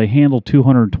channel. They handle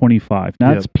 225.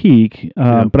 Now that's peak,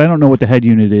 but I don't know what the head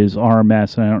unit is,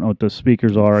 RMS, and I don't know what the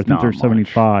speakers are. I think they're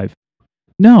 75.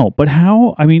 No, but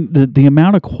how? I mean, the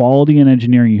amount of quality and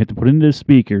engineering you have to put into the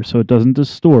speaker so it doesn't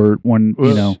distort when,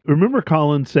 you know. Remember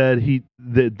Colin said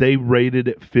that they rated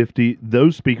at 50.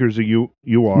 Those speakers are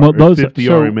well, those, 50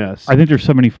 so RMS. I think they're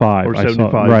 75. Or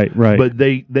 75. Right. But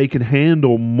they can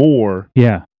handle more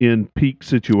in peak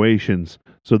situations.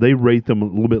 So they rate them a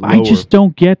little bit lower. I just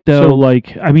don't get, though,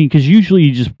 because usually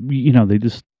you just, they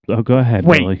just, oh, go ahead,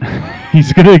 Billy.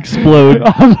 He's going to explode.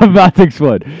 I'm about to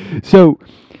explode. So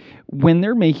when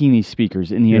they're making these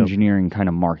speakers in the engineering kind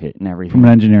of market and everything. From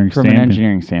an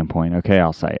engineering standpoint, okay,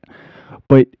 I'll say it.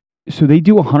 But so they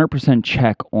do 100%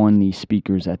 check on these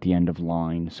speakers at the end of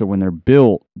line. So when they're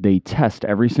built, they test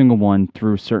every single one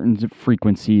through certain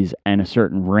frequencies and a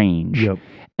certain range. Yep.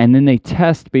 And then they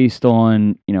test based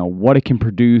on, what it can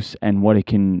produce and what it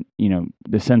can, the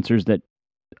sensors that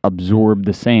absorb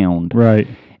the sound. Right.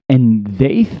 And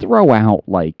they throw out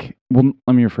let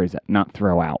me rephrase that, not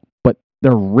throw out, but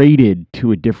they're rated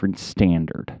to a different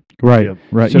standard. Right, Yep.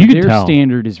 right. So You can their tell.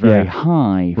 standard is very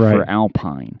high for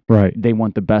Alpine. Right. They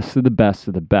want the best of the best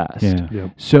of the best. Yeah.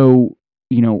 Yep. So,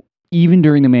 even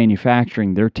during the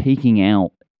manufacturing, they're taking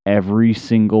out every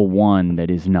single one that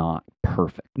is not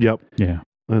perfect. Yep. Yeah.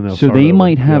 So they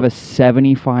might have a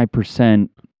 75%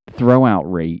 throwout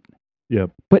rate.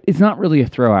 Yep. But it's not really a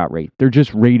throwout rate. They're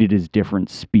just rated as different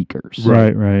speakers.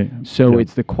 Right. So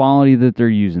it's the quality that they're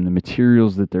using, the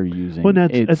materials that they're using. Well,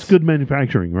 that's good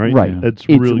manufacturing, right? Right. Yeah. It's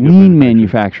It's really good lean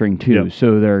manufacturing too. Yep.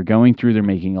 So they're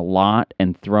making a lot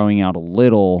and throwing out a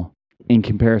little in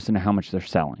comparison to how much they're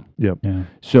selling. Yep. Yeah.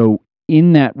 So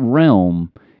in that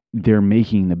realm, they're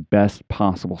making the best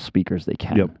possible speakers they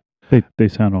can. Yep. They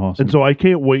sound awesome. And so I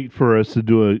can't wait for us to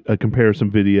do a comparison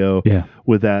video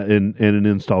with that and an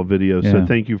install video. So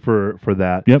thank you for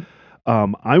that. Yep.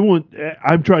 I'm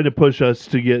trying to push us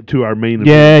to get to our main event.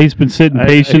 Yeah, he's been sitting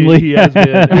patiently. He has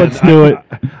been. Let's do it.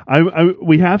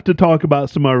 We have to talk about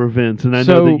some of our events, and I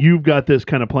know that you've got this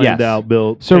kind of planned out,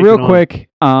 Bill. So real quick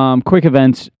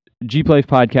events. Jeep Life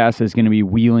Podcast is going to be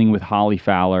wheeling with Holly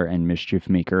Fowler and Mischief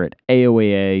Maker at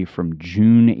AOAA from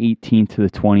June 18th to the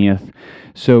 20th.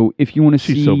 So if you want to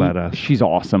see... She's so badass. She's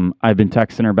awesome. I've been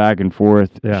texting her back and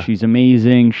forth. Yeah. She's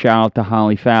amazing. Shout out to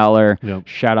Holly Fowler. Yep.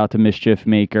 Shout out to Mischief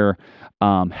Maker.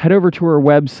 Head over to her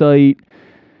website.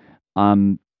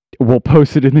 We'll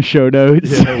post it in the show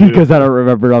notes because I don't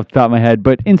remember it off the top of my head.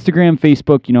 But Instagram,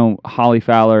 Facebook, Holly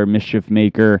Fowler, Mischief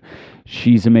Maker.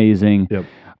 She's amazing. Yep.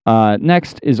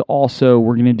 Next is also,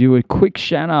 we're going to do a quick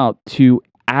shout out to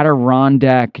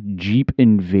Adirondack Jeep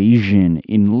Invasion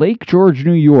in Lake George,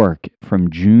 New York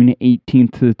from June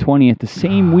 18th to the 20th, the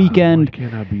same weekend Why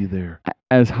can't I be there?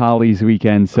 as Holly's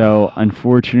weekend. So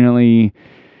unfortunately,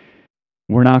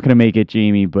 we're not going to make it,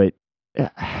 Jamie, but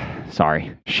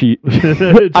sorry.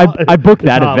 I booked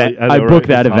that event. I booked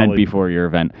that event before your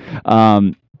event.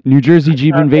 New Jersey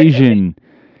Jeep Invasion.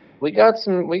 We got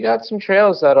some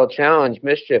trails that'll challenge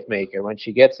Mischief Maker when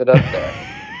she gets it up there.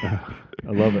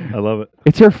 I love it.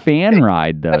 It's her fan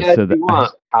ride, though. So you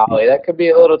want, Holly, that could be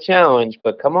a little challenge,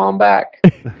 but come on back.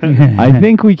 I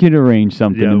think we could arrange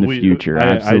something in the future.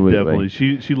 Absolutely. I definitely.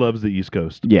 She loves the East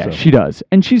Coast. Yeah, so. she does,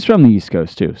 and she's from the East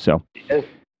Coast too. So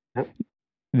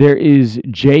there is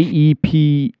Jeep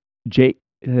Enthusiast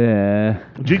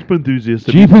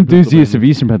of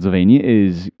Eastern Pennsylvania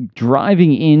is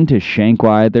driving into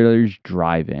Shankweiler's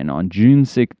Drive-In on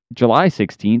July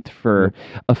 16th for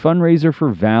a fundraiser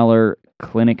for Valor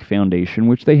Clinic Foundation,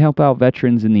 which they help out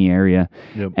veterans in the area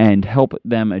and help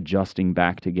them adjusting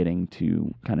back to getting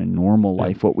to kind of normal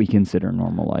life, what we consider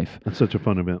normal life. That's such a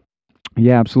fun event.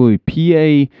 Yeah, absolutely.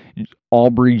 PA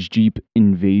Albridge Jeep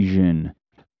Invasion,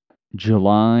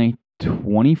 July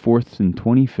 24th and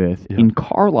 25th in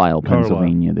Carlisle,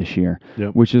 Pennsylvania this year,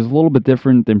 which is a little bit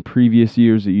different than previous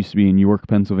years. It used to be in York,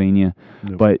 Pennsylvania,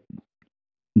 but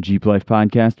Jeep Life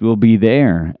Podcast will be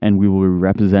there, and we will be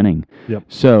representing.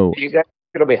 So you guys,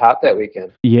 it'll be hot that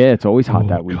weekend. Yeah, it's always hot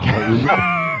that weekend.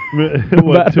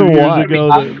 What, 2 years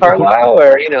ago? Carlisle,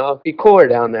 or be cooler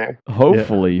down there.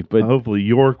 Hopefully, but hopefully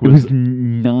York it was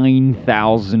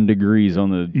 9,000 degrees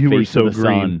on the face of the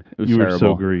sun. It was terrible. Were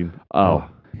so green. Oh.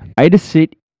 I had to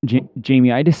sit, Jamie,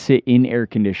 in air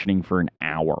conditioning for an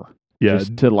hour Yeah.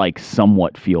 just to like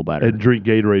somewhat feel better. And drink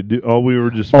Gatorade. We were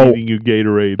just feeding you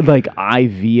Gatorade. Like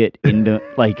IV it into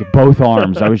like both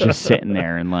arms. I was just sitting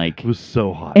there and like It was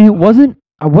so hot. and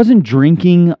I wasn't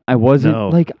drinking. I wasn't No.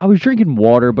 like I was drinking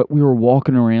water, but we were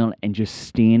walking around and just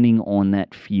standing on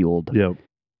that field Yeah.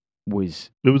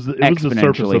 was It was the surface of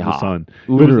exponentially the hot. sun.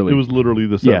 Literally. It was literally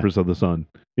the Yeah. surface of the sun.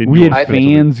 We had I think-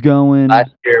 fans going.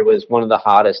 Last year was one of the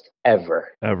hottest ever.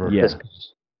 Ever. Yeah. The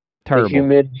Terrible.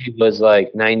 humidity was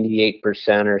like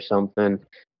 98% or something.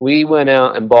 We went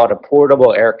out and bought a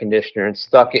portable air conditioner and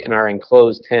stuck it in our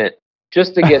enclosed tent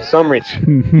just to get some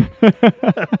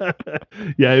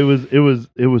Yeah,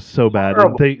 it was so bad. And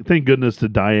Horrible. thank goodness to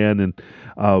Diane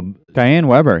and Diane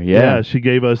Weber, yeah. she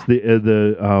gave us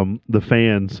the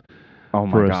fans Oh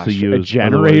my for us gosh. to use. A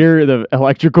generator, the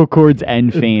electrical cords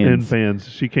and fans. and fans.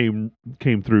 She came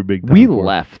through big time. We for us.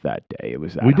 left that day. It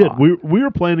was that We did. hot. We were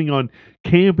planning on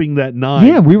camping that night.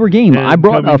 Yeah, we were game. and I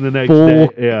brought coming a the next full day.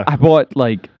 Yeah, I bought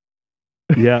like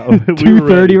yeah. we were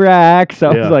 230 ready. racks.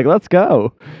 I Yeah. was like, let's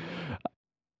go.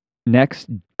 Next,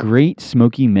 Great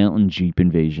Smoky Mountain Jeep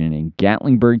Invasion in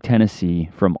Gatlinburg, Tennessee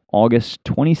from August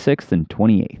 26th and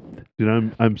 28th.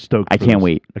 Dude, I'm stoked. I for can't this.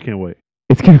 wait. I can't wait.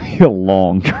 It's going to be a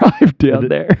long drive down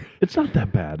there. It's not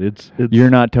that bad. It's You're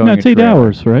not towing No, a it's 8 trailer.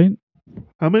 hours, right?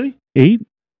 how many? 8?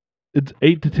 It's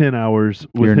 8 to 10 hours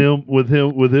with You're-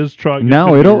 with his truck. No, it's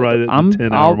gonna be it'll. right at I'm. the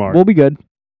 10-hour I'll, mark. we'll be good.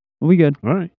 We'll be good.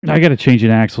 All right. I got to change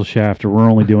an axle shaft, or we're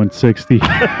only doing 60.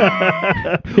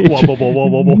 Wobble, wobble,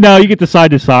 wobble. No, you get the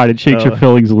side to side. It shakes your Oh.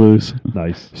 fillings loose.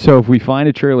 Nice. So if we find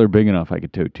a trailer big enough, I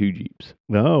could tow 2 Jeeps.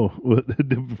 No,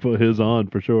 put his on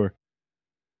for sure.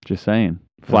 Just saying.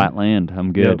 Flat land.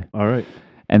 I'm good. Yep. All right.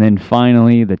 And then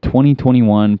finally, the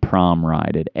 2021 prom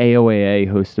ride at AOAA,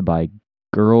 hosted by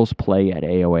Girls Play at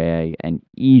AOAA and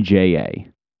EJA.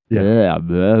 Yeah.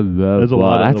 Blah, blah, There's a blah.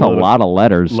 lot of- That's a lot of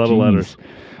letters. lot of letters. Jeez.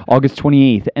 August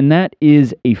 28th. And that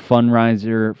is a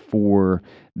fundraiser for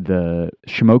the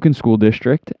Shamokin School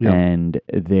District Yeah. and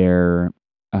their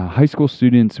high school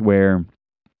students, where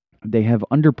they have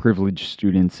underprivileged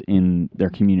students in their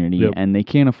community Yep. and they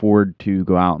can't afford to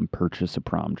go out and purchase a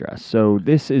prom dress. So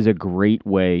this is a great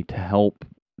way to help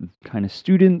kind of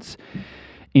students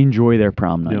enjoy their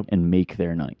prom night Yep. and make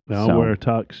their night. I'll So, wear a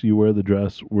tux. You wear the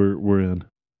dress. We're in.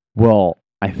 well,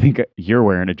 I think you're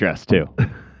wearing a dress too.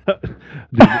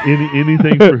 Dude,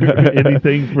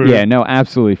 anything for Yeah, no,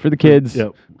 absolutely. For the kids,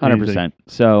 Yep. 100%.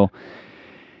 So,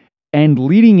 and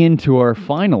leading into our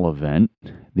final event,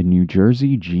 the New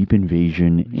Jersey Jeep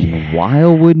Invasion in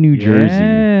Wildwood, New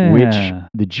Jersey, which Yeah.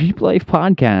 the Jeep Life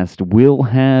podcast will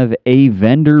have a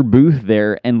vendor booth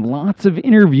there and lots of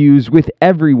interviews with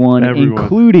everyone.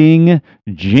 Including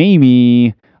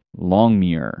Jamie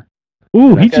Longmuir.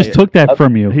 Ooh, he Okay. just took that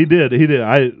from you. He did.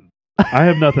 I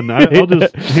have nothing. I'll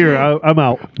just here. I'm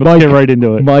out. Let's get right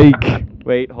into it. Mike.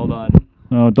 Wait, hold on.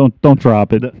 No, don't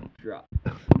drop it. Drop.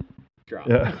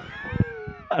 Yeah.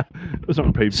 It was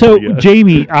on paper. So, yeah.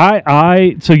 Jamie,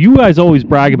 so you guys always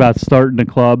brag about starting the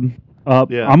club up.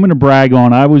 Yeah. I'm going to brag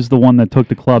on. I was the one that took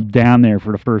the club down there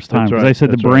for the first time That's because right, I said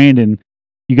to that's right. Brandon,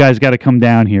 "You guys got to come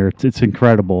down here. It's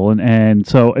incredible." And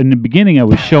so in the beginning, I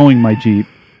was showing my Jeep.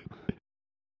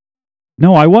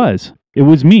 No, I was. It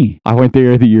was me. I went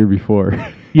there the year before.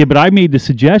 Yeah, but I made the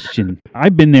suggestion.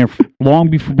 I've been there long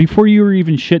before you were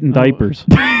even shitting diapers.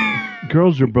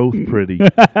 Girls are both pretty.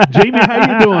 Jamie,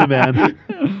 how you doing, man?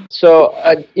 So,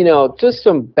 just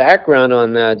some background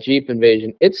on the Jeep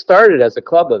Invasion. It started as a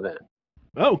club event.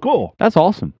 Oh, cool. That's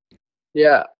awesome.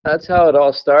 Yeah, that's how it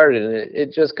all started. And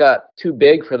it just got too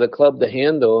big for the club to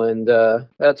handle. And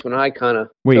that's when I kind of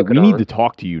Wait, took we it need on. to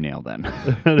talk to you now then,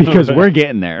 because we're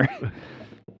getting there.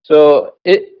 So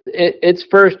its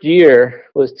first year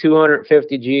was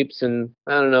 250 Jeeps and,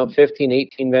 15,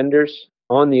 18 vendors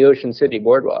on the Ocean City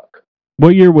Boardwalk.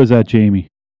 What year was that, Jamie?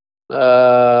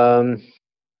 I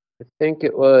think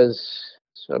it was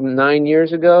 9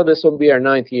 years ago. This will be our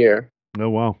 9th year. Oh,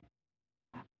 wow.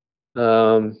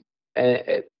 And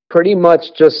it pretty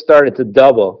much just started to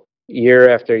double year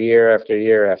after year after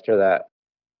year after that.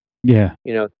 Yeah.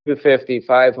 250,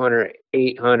 500,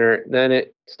 800. Then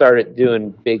it started doing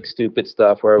big, stupid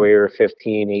stuff where we were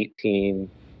 15, 18,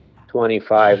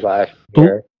 25 last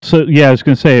year. So yeah, I was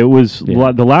going to say it was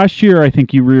Yeah. the last year. I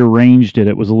think you rearranged it.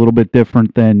 It was a little bit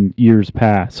different than years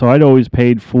past. So I'd always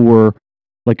paid for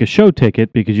like a show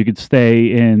ticket because you could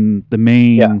stay in the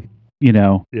main.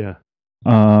 Yeah. Yeah.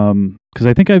 Because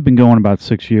I think I've been going about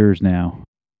 6 years now,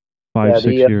 6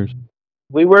 years.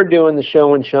 We were doing the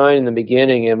show and shine in the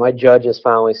beginning, and my judges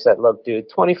finally said, "Look, dude,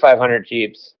 2,500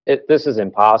 Jeeps. This is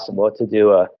impossible to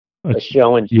do a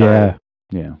show and shine." Yeah.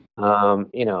 Yeah.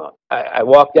 I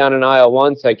walked down an aisle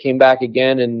once, I came back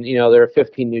again, and there are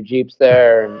 15 new Jeeps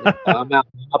there, and I'm out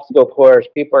on the obstacle course,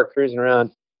 people are cruising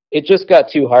around. It just got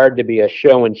too hard to be a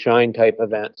show and shine type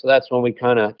event. So that's when we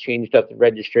kind of changed up the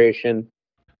registration,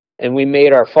 and we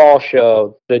made our fall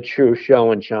show the true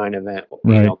show and shine event.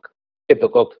 Right.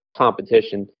 Typical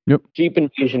competition. Yep. Jeep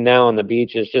Invasion now on the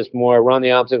beach is just more run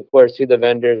the obstacle course, see the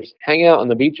vendors, hang out on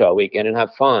the beach all weekend and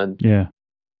have fun. Yeah.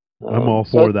 I'm all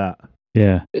for that.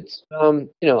 Yeah. It's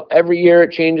every year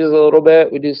it changes a little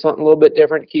bit. We do something a little bit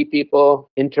different to keep people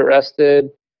interested.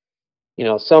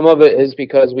 Some of it is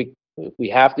because we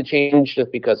have to change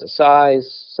just because of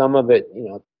size. Some of it,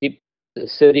 keep the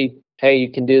city, hey, you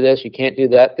can do this, you can't do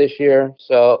that this year.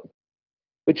 So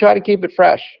we try to keep it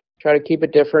fresh, try to keep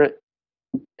it different.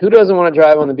 Who doesn't want to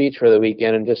drive on the beach for the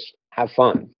weekend and just have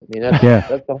fun? I mean,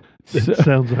 that's It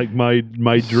sounds like my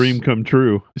dream come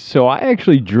true. So I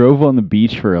actually drove on the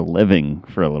beach for a living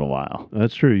for a little while.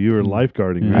 That's true. You were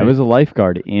lifeguarding, right? I was a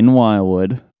lifeguard in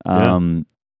Wildwood.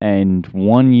 And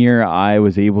one year I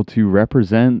was able to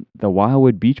represent the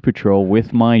Wildwood Beach Patrol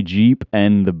with my Jeep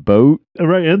and the boat.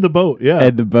 Right, and the boat, yeah.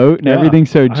 And the boat and Yeah, everything.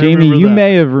 So, I Jamie, remember you that.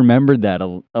 may have remembered that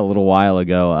a little while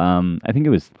ago. I think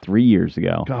it was 3 years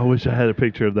ago. God, I wish I had a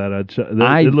picture of that.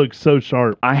 It looks so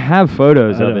sharp. I have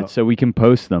photos I of know. it, so we can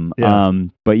post them. Yeah.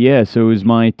 But yeah, so it was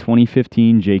my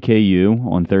 2015 JKU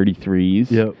on 33s.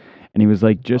 Yep. And he was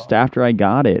like, just after I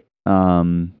got it,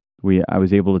 I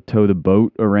was able to tow the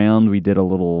boat around. We did a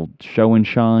little show and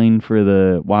shine for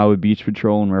the Wildwood Beach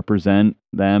Patrol and represent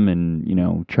them,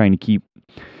 and trying to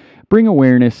bring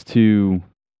awareness to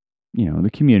the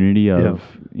community of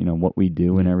what we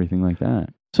do and everything like that.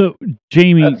 So,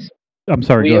 Jamie, I'm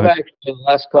sorry. We Go have ahead. actually, in the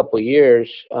last couple of years,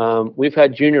 we've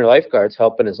had junior lifeguards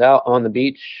helping us out on the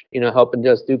beach, helping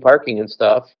us do parking and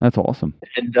stuff. That's awesome.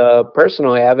 And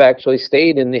personally, I've actually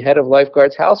stayed in the head of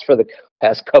lifeguard's house for the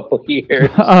past couple of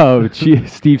years. Oh, gee,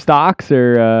 Steve Stocks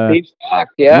or Steve Stock,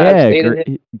 I've stayed in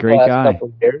his great last guy. couple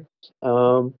of years.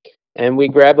 And we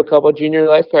grab a couple of junior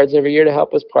lifeguards every year to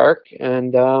help us park.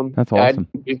 And That's awesome.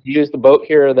 we've used the boat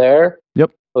here or there.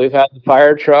 Yep. We've had the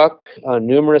fire truck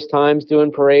numerous times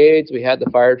doing parades. We had the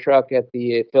fire truck at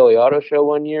the Philly Auto Show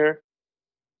one year.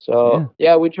 So,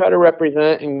 we try to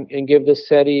represent and give the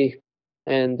city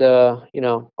and,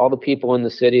 all the people in the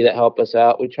city that help us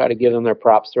out. We try to give them their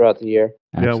props throughout the year.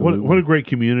 Absolutely. Yeah, what a great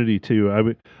community, too. I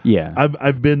mean, Yeah.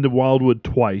 I've been to Wildwood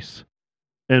twice,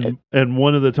 and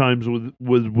one of the times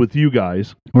was with you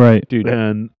guys, Right. Dude,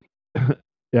 and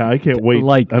yeah, I can't wait.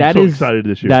 Like, I'm that so is- excited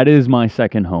this year. that is my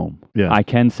second home. Yeah. I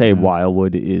can say Yeah.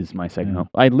 Wildwood is my second Yeah. home.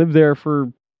 I lived there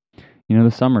for, the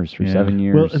summers for Yeah. 7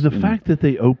 years. Well, and the fact that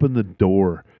they opened the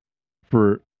door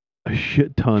for a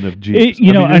shit ton of Jeeps.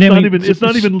 It's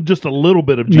not even just a little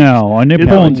bit of Jeeps. No, and they're It's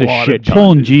pulling a lot of Jeeps.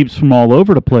 pulling Jeeps from all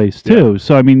over the place too.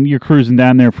 So I mean, you're cruising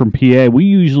down there from PA. We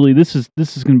usually this is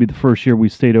going to be the first year we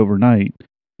stayed overnight.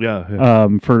 Yeah.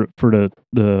 For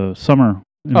the summer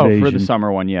invasion. for the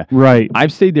summer one, yeah. Right.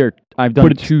 I've stayed there. I've done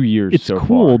But it's- 2 years It's so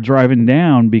cool far. driving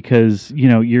down because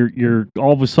you're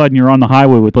all of a sudden you're on the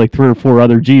highway with like 3 or 4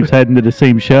 other Jeeps heading to the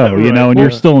same show, Right. and you're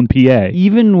still in PA.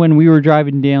 Even when we were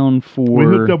driving down for... We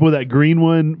hooked up with that green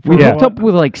one. We for a hooked while. up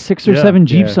with like 6 or Yeah. 7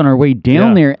 Jeeps on our way down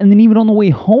Yeah. there, and then even on the way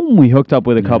home, we hooked up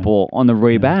with a Yeah. couple on the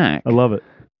way back. I love it.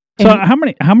 So how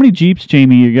many Jeeps,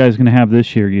 Jamie, you guys going to have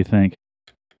this year? You think?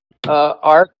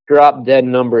 Our drop dead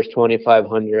number is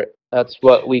 2,500. That's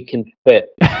what we can fit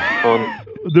on.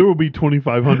 There will be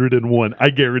 2,501. I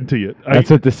guarantee it. That's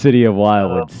what the city of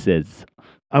Wildwood says.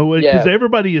 Because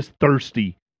everybody is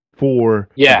thirsty for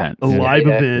Yeah. a live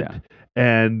Yeah. event,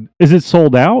 and Is it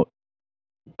sold out?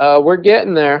 We're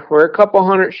getting there. We're a couple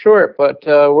hundred short, but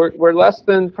we're less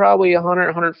than probably 100,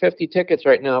 150 tickets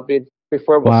right now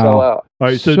before we'll Wow. sell out. all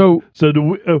right. So So do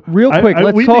we? real quick,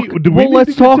 let's we talk. need- do we need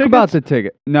let's to get talk about tickets? the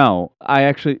ticket. No, I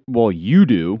actually. Well, you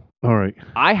do. All right.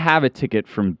 I have a ticket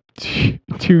from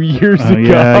 2 years Oh, ago.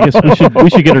 yeah, I guess we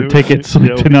should get our tickets Yeah,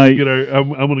 we tonight. get I'm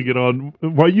going to get on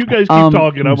while you guys keep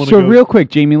talking. I'm going to So go. real quick,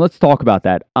 Jamie, let's talk about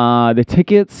that. The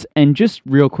tickets, and just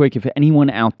real quick, if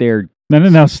anyone out there,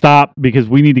 No, stop, because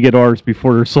we need to get ours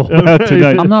before they're sold out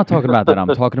tonight. I'm not talking about that. I'm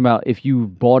talking about if you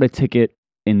bought a ticket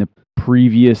in the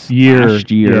previous Year. last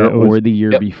year Yeah, it was- or the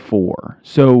year Yep. before.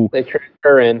 So They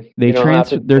transfer in. they You don't have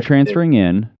to- they're transferring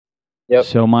in. Yep.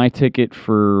 So my ticket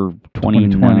for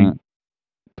 2020.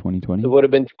 2020? It would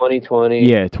have been 2020.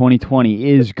 Yeah, 2020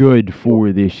 is good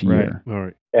for this Right. year. All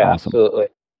right. Yeah, Awesome. absolutely.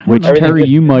 Which, Everything Terry, is-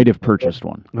 you might have purchased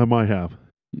one. I might have.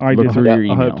 I Look did. through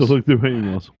your I'll have to emails. look through my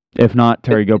emails. If not,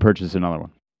 Terry, go purchase another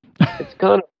one. It's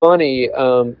kind of funny.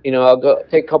 I'll go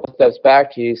take a couple steps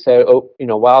back to you. Say,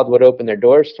 Wildwood opened their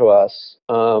doors to us.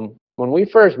 When when we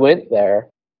first went there,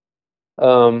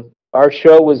 our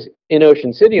show was in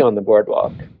Ocean City on the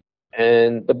boardwalk.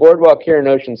 And the boardwalk here in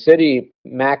Ocean City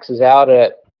maxes out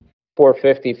at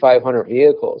 450, 500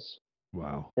 vehicles.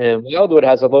 Wow. And Wildwood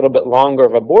has a little bit longer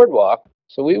of a boardwalk.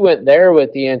 So we went there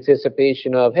with the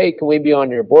anticipation of, hey, can we be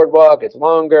on your boardwalk? It's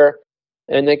longer.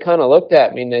 And they kind of looked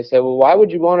at me and they said, well, why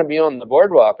would you want to be on the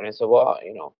boardwalk? And I said, well,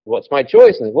 what's my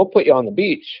choice? And they said, we'll put you on the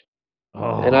beach.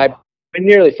 Oh. And I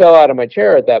nearly fell out of my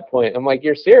chair at that point. I'm like,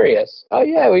 you're serious? Oh,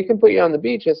 yeah, we can put you on the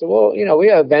beach. I said, well, we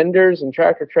have vendors and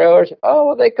tractor trailers. Oh,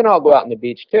 well, they can all go out on the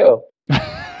beach too.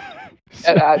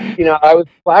 And I was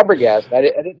flabbergasted. I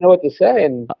didn't know what to say.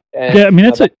 And yeah, I mean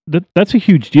that's a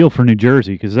huge deal for New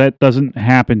Jersey because that doesn't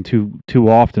happen too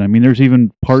often. I mean, there's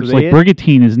even parts like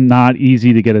Brigantine is not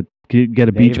easy to get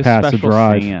a beach pass to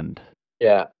drive. Sand.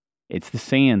 Yeah, it's the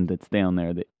sand that's down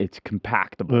there that it's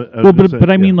compactable. But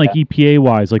I mean, like EPA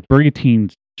wise, like Brigantine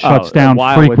shuts down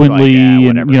frequently,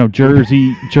 and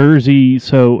Jersey.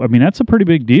 So I mean, that's a pretty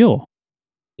big deal.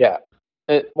 Yeah,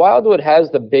 and Wildwood has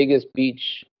the biggest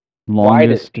beach.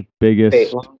 Longest,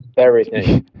 biggest,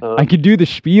 everything. I could do the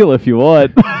spiel if you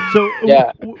want. So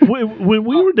yeah, when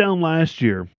we were down last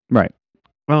year, right,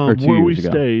 or 2 years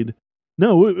ago. Stayed.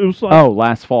 No, it was like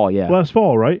last fall. Yeah, last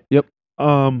fall, right? Yep.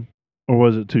 Or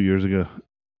was it 2 years ago?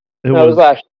 It was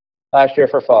last year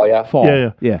for fall. Yeah, fall.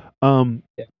 Yeah.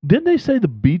 Didn't they say the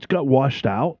beach got washed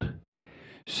out?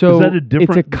 So is that a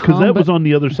different? Because that was on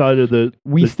the other side of the.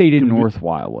 We stayed in North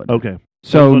Wildwood. Okay.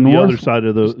 So on the other side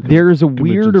of the there's a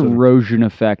weird erosion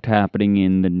effect happening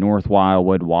in the North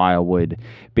Wildwood.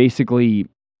 Basically,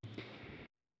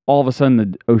 all of a sudden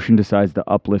the ocean decides to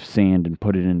uplift sand and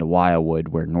put it into Wildwood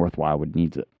where North Wildwood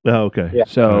needs it. Oh, okay. Yeah.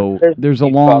 So there's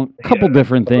a couple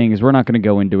different things. We're not going to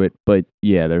go into it, but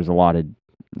yeah, there's a lot of.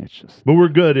 It's just. But we're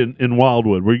good in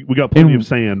Wildwood. We got plenty of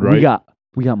sand, right?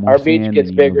 We got more. Our beach gets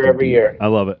bigger every year. I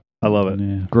love it.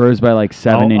 Yeah. Grows by like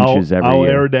 7 inches every year.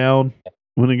 I'll air down.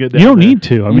 When I get down you don't there. need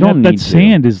to. I mean, that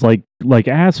sand is like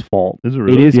asphalt. Is it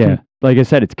really? It is. Yeah. Like I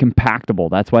said, it's compactable.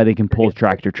 That's why they can pull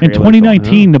tractor trailers. In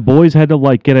 2019, the boys had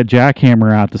to get a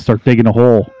jackhammer out to start digging a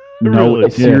hole.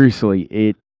 Really?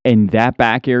 Seriously, and that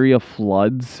back area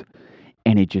floods,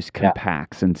 and it just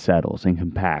compacts and settles and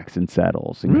compacts and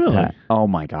settles. And really? Oh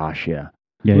my gosh, yeah.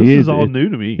 Yeah, this is all new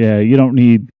to me. Yeah, you don't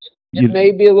need. It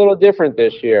may be a little different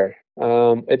this year.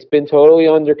 It's been totally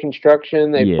under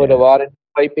construction. They put a lot of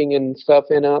piping and stuff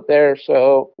in out there,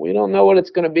 so we don't know what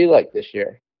it's going to be like this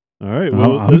year. All right,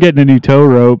 well, I'm getting a new tow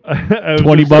rope.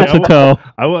 $20 a tow.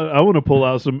 I want to pull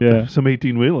out some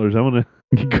 18-wheelers. I want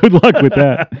to. Good luck with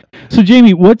that. So,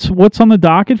 Jamie, what's on the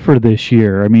docket for this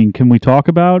year? I mean, can we talk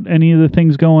about any of the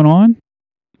things going on?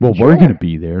 Well, we're going to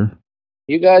be there.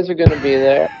 You guys are going to be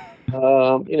there.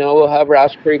 We'll have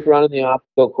Rouse Creek running the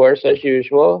obstacle course as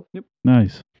usual. Yep.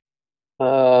 Nice.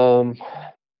 All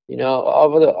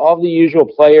the usual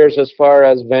players as far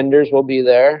as vendors will be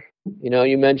there.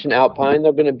 You mentioned Alpine;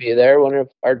 they're going to be there. One of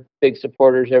our big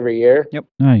supporters every year. Yep.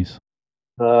 Nice.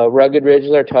 Rugged Ridge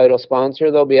is our title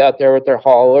sponsor. They'll be out there with their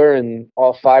hauler and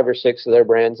all 5 or 6 of their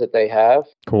brands that they have.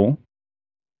 Cool.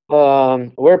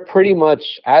 We're pretty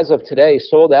much, as of today,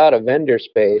 sold out of vendor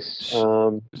space.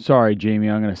 Sorry, Jamie,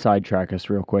 I'm going to sidetrack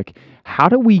us real quick. How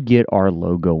do we get our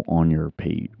logo on your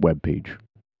web page?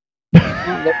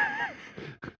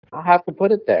 I'll have to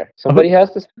put it there. Somebody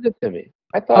has to send it to me.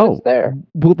 I thought it's there.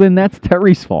 Well, then that's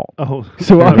Terry's fault. Oh,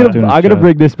 so I'm gonna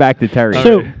bring this back to Terry.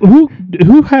 So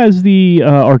who has the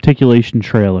articulation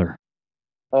trailer?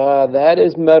 That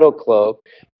is Metal Cloak,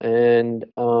 and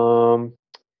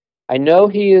I know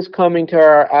he is coming to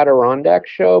our Adirondack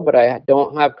show, but I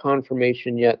don't have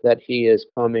confirmation yet that he is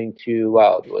coming to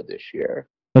Wildwood this year.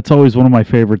 That's always one of my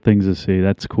favorite things to see.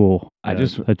 That's cool. I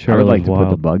would like to put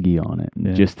the buggy on it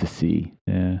just to see.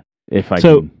 Yeah. If I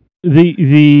so can.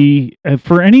 the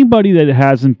for anybody that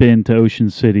hasn't been to Ocean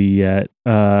City yet,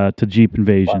 to Jeep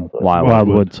Invasion,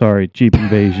 Wildwood. Sorry, Jeep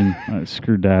Invasion. I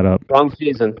screwed that up. Wrong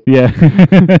season. Yeah.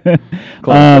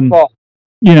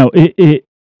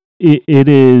 It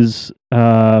is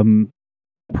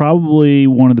probably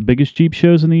one of the biggest Jeep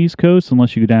shows in the East Coast,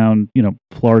 unless you go down,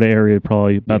 Florida area,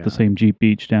 probably about the same Jeep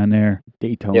Beach down there.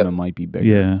 Daytona might be bigger.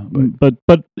 Yeah, but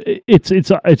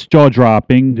it's jaw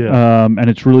dropping, and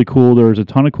it's really cool. There's a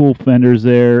ton of cool vendors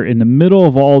there. In the middle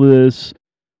of all this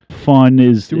fun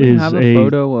is have a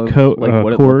photo of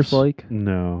what course. It looks like?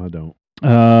 No, I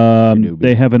don't.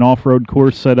 They have an off-road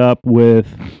course set up with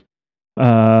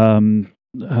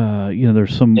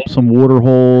there's some water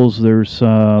holes. There's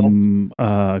some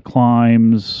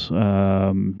climbs.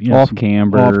 Off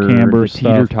camber, the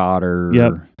teeter totter.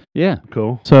 Yep. Yeah.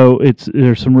 Cool. So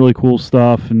there's some really cool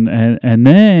stuff, and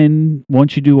then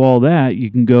once you do all that,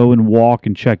 you can go and walk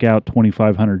and check out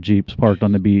 2,500 Jeeps parked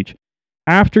on the beach.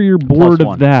 After you're bored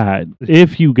of that,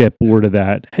 if you get bored of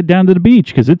that, head down to the beach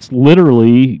because it's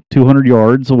literally 200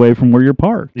 yards away from where you're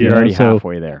parked. You're already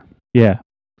halfway there. Yeah.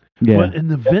 Well, and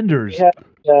the vendors.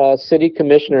 We had city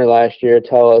commissioner last year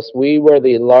tell us we were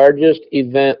the largest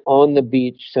event on the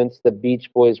beach since the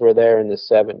Beach Boys were there in the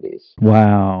 70s.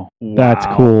 Wow. That's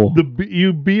cool.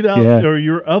 You beat up, or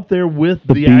you're up there with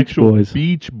the Beach actual Boys.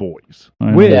 Beach Boys.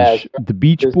 Which the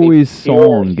Beach Boys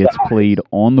song gets played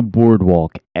on the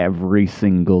boardwalk every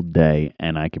single day,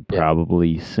 and I could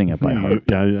probably sing it by heart.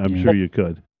 I'm sure you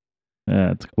could.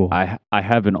 That's cool. I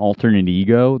have an alternate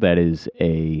ego that is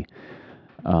a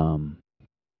what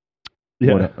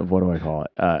do I call it?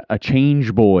 A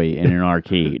change boy in an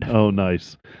arcade. Oh,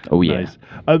 nice. Oh yeah.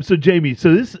 Nice. So Jamie,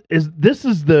 so this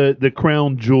is the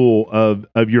crown jewel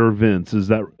of your events.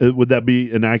 Would that be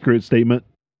an accurate statement?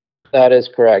 That is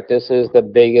correct. This is the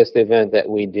biggest event that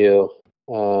we do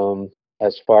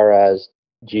as far as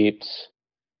Jeeps.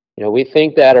 We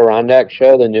think the Adirondack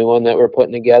show, the new one that we're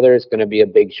putting together, is going to be a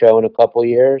big show in a couple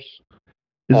years.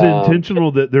 Is it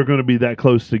intentional that they're going to be that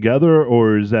close together,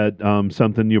 or is that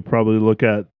something you'll probably look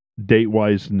at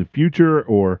date-wise in the future?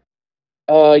 Or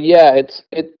yeah,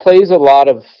 it plays a lot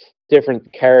of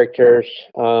different characters,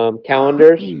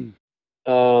 calendars,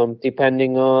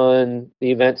 depending on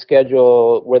the event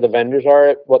schedule, where the vendors are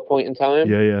at what point in time.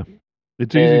 Yeah.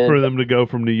 It's easy for them to go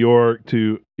from New York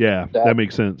to that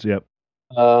makes sense. Yep.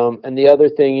 And the other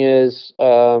thing is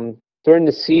during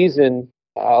the season,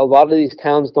 a lot of these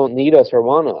towns don't need us or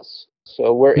want us.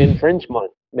 So we're in Fringe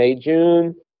month, May,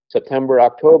 June, September,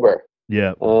 October.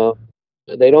 Yeah.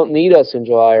 They don't need us in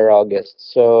July or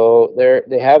August. So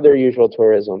they have their usual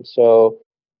tourism. So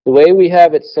the way we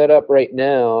have it set up right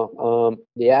now,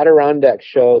 the Adirondack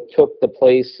show took the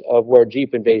place of where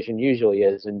Jeep Invasion usually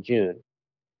is in June.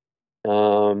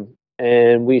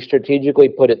 And we strategically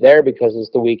put it there because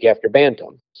it's the week after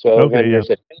Bantam. So vendors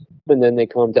at Bantam, and then they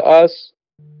come to us.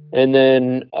 And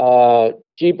then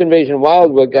Jeep Invasion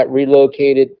Wildwood got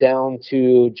relocated down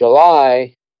to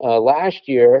July last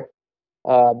year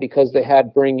because they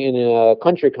had bring in a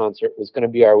country concert was going to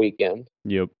be our weekend.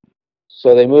 Yep.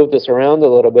 So they moved us around a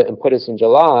little bit and put us in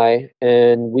July,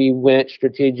 and we went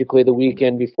strategically the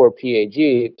weekend before PA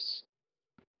Jeeps.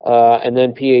 And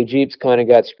then PA Jeeps kind of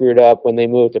got screwed up when they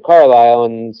moved to Carlisle,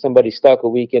 and somebody stuck a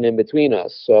weekend in between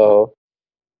us. So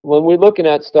when we're looking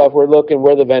at stuff, we're looking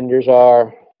where the vendors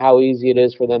are, how easy it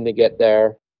is for them to get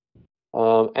there,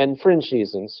 and Fringe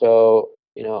season. So,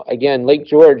 again, Lake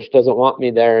George doesn't want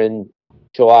me there in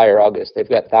July or August. They've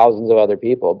got thousands of other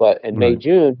people. But in May,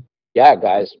 June, yeah,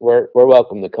 guys, we're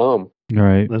welcome to come. All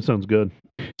right. That sounds good.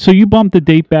 So you bumped the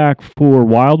date back for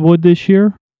Wildwood this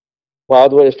year?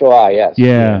 Wildwood is July, yes.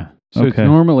 Yeah. So it's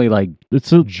normally like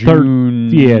it's a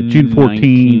June. June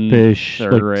 14th-ish.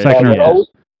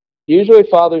 Usually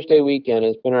Father's Day weekend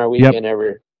has been our weekend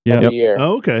every year.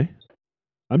 Oh, okay.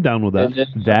 I'm down with that.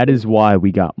 That is why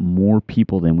we got more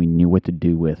people than we knew what to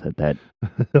do with at that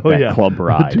club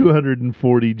ride.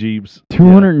 240 Jeeps.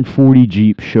 240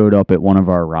 Jeeps showed up at one of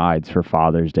our rides for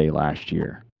Father's Day last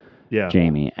year. Yeah.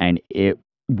 Jamie. And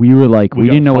we were like, we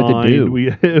didn't know what to do.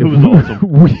 It was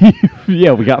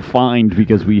awesome. We got fined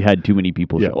because we had too many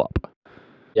people show up.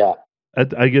 Yeah.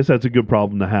 I guess that's a good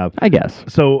problem to have. I guess.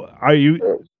 So are you...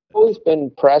 I've always been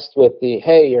pressed with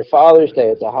your Father's Day,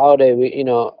 it's a holiday. We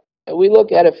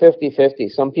look at it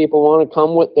 50-50. Some people want to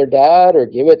come with their dad or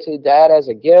give it to dad as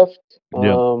a gift.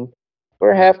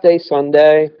 We're half-day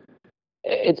Sunday.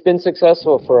 It's been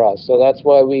successful for us, so that's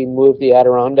why we moved the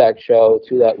Adirondack show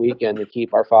to that weekend to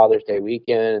keep our Father's Day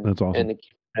weekend. That's awesome. And to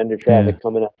keep vendor traffic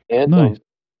coming up to Anthem. Nice.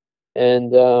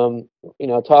 And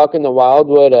talking to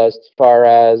Wildwood as far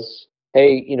as,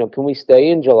 hey, can we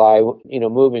stay in July?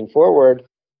 Moving forward,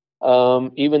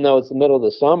 even though it's the middle of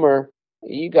the summer,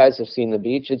 you guys have seen the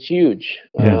beach; it's huge.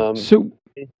 Yeah. So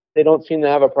they don't seem to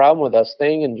have a problem with us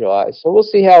staying in July. So we'll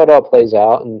see how it all plays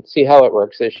out and see how it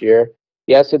works this year.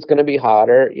 Yes, it's going to be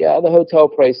hotter. Yeah, the hotel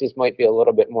prices might be a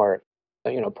little bit more,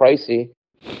 pricey.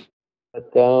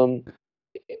 But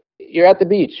you're at the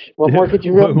beach. What more could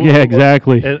you really? Yeah,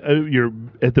 exactly. And, you're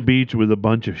at the beach with a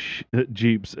bunch of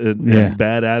Jeeps and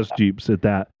badass Jeeps at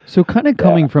that. So kind of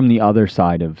coming from the other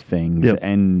side of things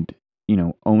and,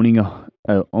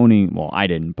 owning well, I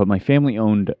didn't, but my family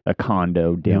owned a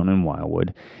condo down in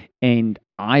Wildwood. And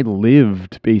I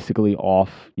lived basically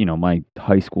off, my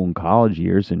high school and college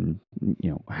years, and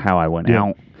how I went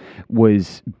out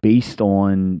was based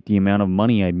on the amount of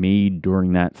money I made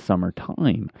during that summer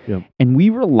time. Yep. And we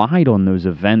relied on those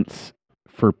events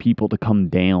for people to come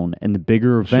down, and the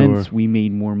bigger events, we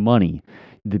made more money.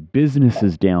 The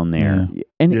businesses down there,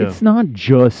 and it's not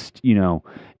just,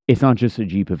 it's not just a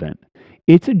Jeep event.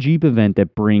 It's a Jeep event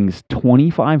that brings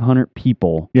 2,500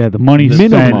 people. Yeah, the money's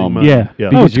minimum. Yeah.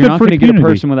 Because you're not going to get a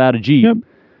person without a Jeep. Yep.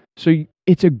 So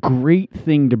it's a great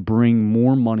thing to bring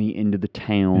more money into the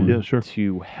town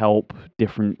to help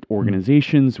different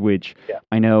organizations, which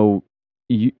I know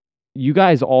you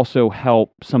guys also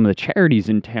help some of the charities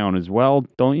in town as well,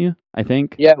 don't you? I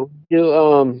think. Yeah, we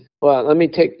do. Well, let me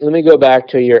go back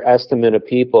to your estimate of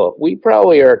people. We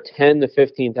probably are 10 to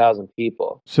 15,000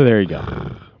 people. So there you go.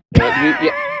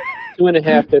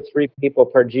 2.5 to 3 people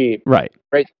per Jeep. Right.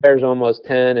 Right there's almost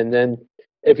 10, and then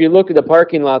if you look at the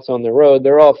parking lots on the road,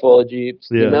 they're all full of Jeeps.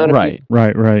 Yeah.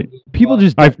 Right. People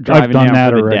just I've driving done down that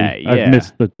for the already. day. I've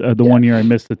missed the 1 year I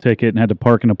missed the ticket and had to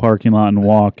park in a parking lot and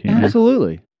walk.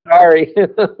 Absolutely. Sorry.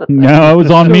 No, it was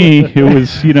on me. It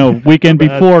was, weekend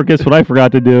before. Guess what I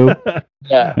forgot to do?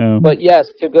 Yeah. But yes,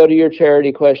 to go to your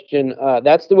charity question,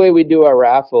 that's the way we do our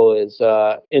raffle is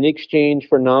in exchange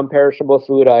for non-perishable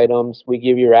food items, we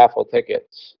give you raffle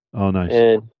tickets. Oh, nice.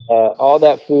 And all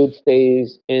that food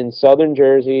stays in southern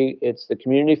Jersey. It's the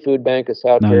Community Food Bank of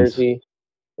South Jersey.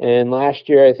 And last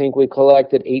year, I think we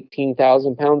collected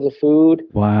 18,000 pounds of food.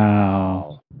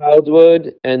 Wow.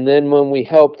 Wildwood. And then when we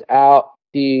helped out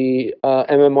the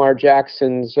MMR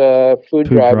Jackson's food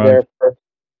drive there for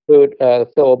food,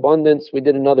 Phil Abundance, we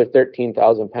did another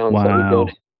 13,000 pounds. Wow. That we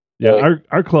donated. Yeah,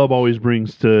 our club always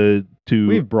brings to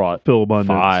we've brought Phil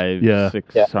Abundance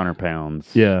 600 pounds.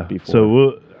 Yeah. Before.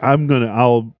 So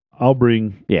I'll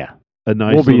bring a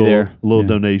nice little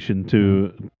donation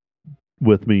to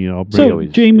with me. I'll bring so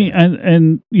Jamie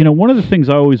and one of the things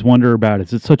I always wonder about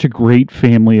is it's such a great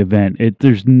family event.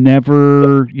 There's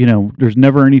never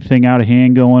anything out of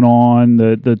hand going on.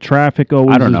 The traffic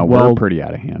always I don't know. we're pretty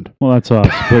out of hand. Well, that's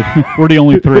us, but we're the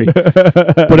only 3.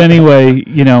 But anyway,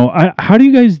 how do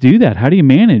you guys do that? How do you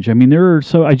manage? I mean,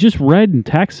 I just read in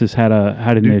Texas had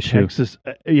an issue. Texas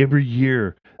every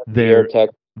year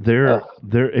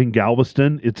they're in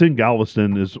Galveston. It's in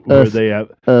Galveston is where they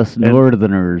have us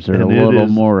Northerners are a little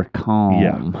more calm.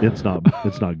 Yeah, it's not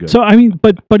good. So I mean,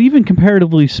 but even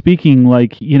comparatively speaking,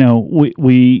 like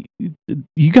we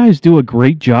you guys do a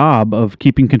great job of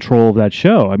keeping control of that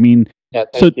show. I mean,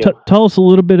 tell us a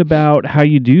little bit about how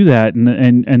you do that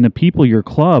and the people, your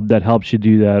club that helps you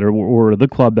do that, or the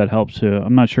club that helps you.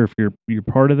 I'm not sure if you're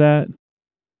part of that.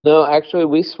 No, actually,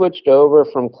 we switched over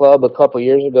from club a couple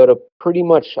years ago to pretty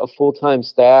much a full-time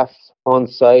staff on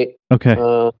site. Okay.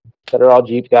 That are all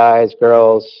Jeep guys,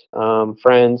 girls,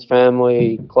 friends,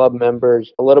 family, club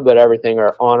members, a little bit of everything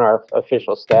are on our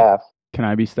official staff. Can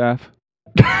I be staff?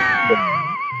 I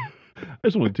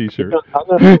just want a T-shirt. I'm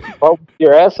going to work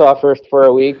your ass off first for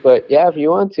a week, but yeah, if you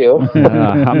want to.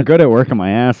 I'm good at working my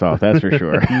ass off, that's for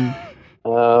sure.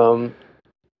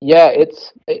 Yeah,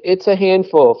 it's a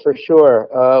handful for sure.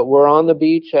 We're on the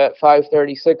beach at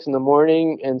 5:36 in the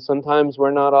morning, and sometimes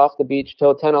we're not off the beach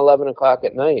till 10, 11 o'clock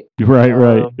at night.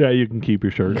 Right. Yeah, you can keep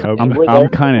your shirt. I'm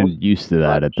kind of used to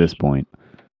that at this point.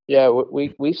 Yeah,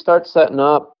 we start setting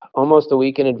up almost a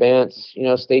week in advance,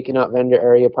 staking out vendor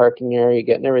area, parking area,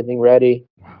 getting everything ready.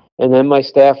 Wow. And then my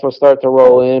staff will start to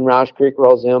roll in. Roush Creek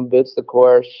rolls in, bids the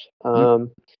course.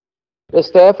 The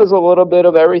staff is a little bit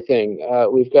of everything.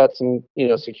 We've got some,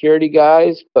 security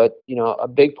guys, but, a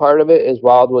big part of it is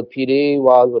Wildwood PD,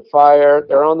 Wildwood Fire.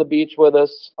 They're on the beach with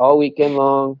us all weekend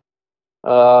long.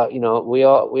 We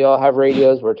all have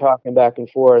radios. We're talking back and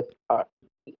forth.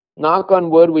 Knock on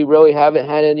wood, we really haven't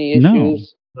had any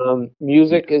issues. No.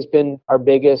 Music has been our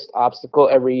biggest obstacle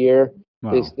every year.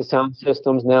 Wow. The sound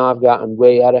systems now have gotten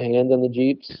way out of hand on the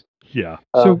Jeeps. Yeah.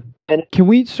 So can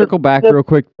we circle back real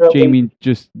quick, Jamie,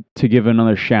 just to give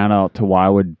another shout out to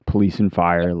Wildwood Police and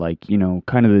Fire,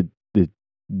 kind of the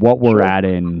what we're at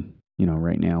in,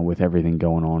 right now with everything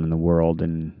going on in the world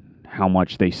and how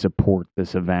much they support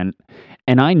this event.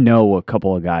 And I know a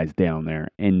couple of guys down there,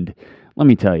 and let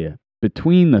me tell you,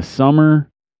 between the summer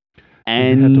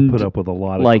and you have to put up with a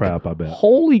lot of crap, I bet.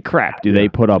 Holy crap, do they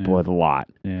put up with a lot.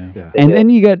 Yeah. And then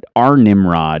you got our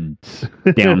Nimrods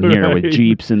down here with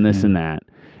Jeeps and this and that.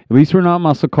 At least we're not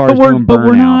muscle cars doing burnouts. But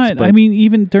we're not. I mean,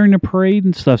 even during the parade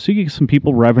and stuff, so you get some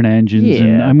people revving engines.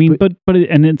 Yeah, and, but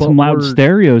then some loud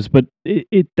stereos. But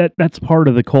that's part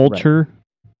of the culture.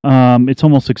 It's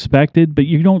almost expected, but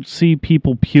you don't see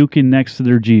people puking next to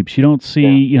their Jeeps. You don't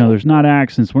see, there's not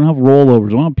accidents. We don't have rollovers.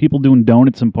 We don't have people doing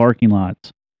donuts in parking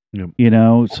lots. Yep.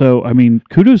 So I mean,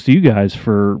 kudos to you guys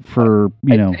for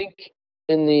I think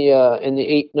in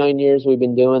the 8-9 years we've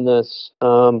been doing this,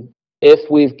 if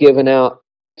we've given out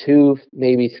 2,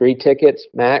 maybe 3 tickets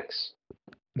max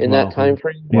in that time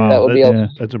frame, that would be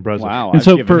that's impressive. Wow. And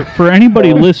so for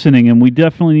anybody listening, and we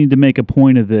definitely need to make a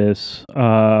point of this,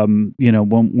 when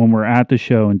we're at the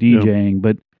show and DJing,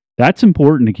 but that's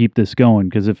important to keep this going,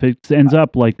 because if it ends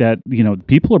up like that,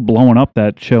 people are blowing up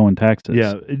that show in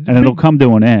Texas, and it'll come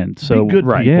to an end. So be good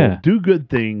people, do good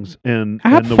things, and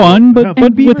have fun,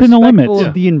 but be within the limits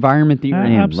of the environment that you're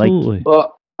in. Absolutely.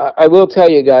 Well, I will tell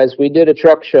you guys, we did a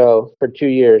truck show for 2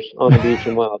 years on the beach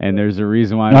in Wild. And there's a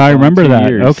reason why. I remember that.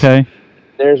 Years. Okay.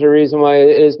 There's a reason why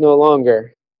it is no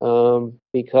longer.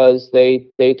 Because they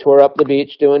tore up the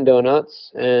beach doing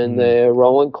donuts, and they're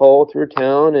rolling coal through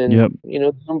town, and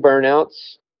some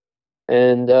burnouts,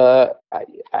 and I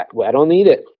don't need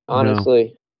it,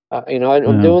 honestly. No.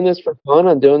 I'm doing this for fun.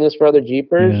 I'm doing this for other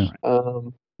Jeepers.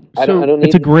 I don't need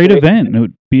it's a great event. It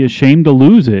would be a shame to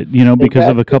lose it, because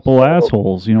of a couple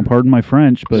assholes. Pardon my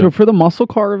French, but so for the muscle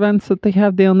car events that they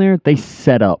have down there, they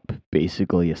set up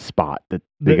basically a spot that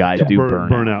the guys do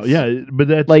burn out. Yeah, but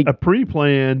that's a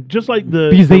pre-planned, just like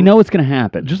because they know it's going to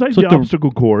happen. Just like the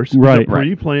obstacle course, right?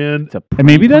 Pre-planned, and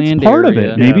maybe that's part of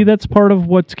it. Maybe that's part of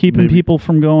what's keeping people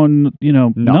from going,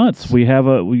 nuts. We have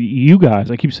you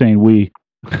guys. I keep saying we.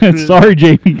 Sorry,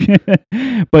 Jamie,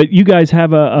 but you guys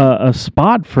have a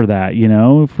spot for that,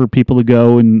 for people to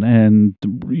go and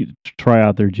try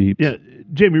out their Jeeps. Yeah,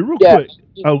 Jamie, real quick.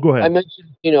 Oh, go ahead. I mentioned,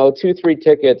 2-3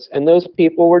 tickets, and those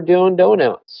people were doing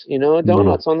donuts,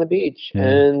 donuts on the beach,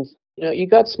 and you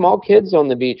got small kids on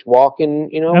the beach walking,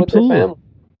 with their family.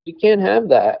 You can't have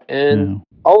that, and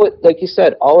like you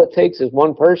said, all it takes is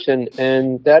one person,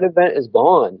 and that event is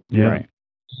gone. Yeah. Right.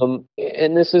 And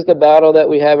this is the battle that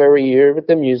we have every year with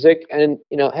the music. And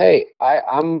hey,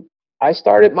 I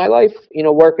started my life,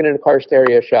 working in a car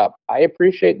stereo shop. I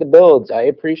appreciate the builds. I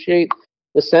appreciate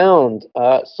the sound.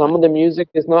 Some of the music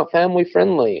is not family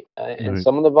friendly, and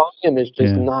some of the volume is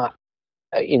just not.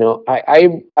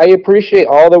 I appreciate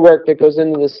all the work that goes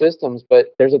into the systems,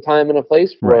 but there's a time and a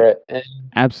place for it. And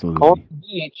absolutely, on the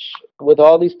beach with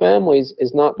all these families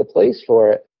is not the place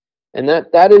for it. And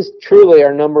that is truly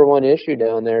our number one issue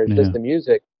down there is just the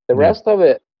music. The rest of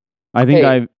it, I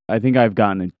think I've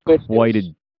gotten quite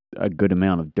a good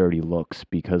amount of dirty looks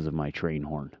because of my train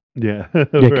horn. Yeah.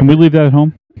 Can we leave that at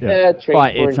home? Yeah,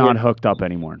 but it's not hooked up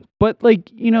anymore. But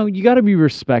you got to be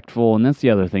respectful, and that's the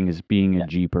other thing is being a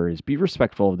Jeeper is be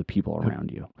respectful of the people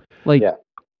around you.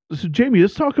 So Jamie,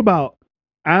 let's talk about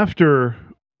after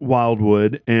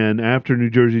Wildwood and after New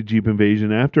Jersey Jeep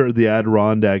Invasion, after the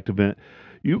Adirondack event.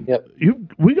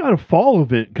 We got a fall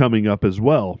event coming up as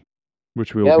well,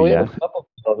 which we will be we at. have a couple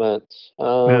of events,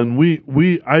 and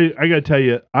I got to tell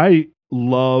you, I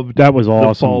loved that was awesome.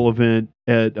 The fall event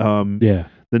at the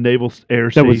Naval Air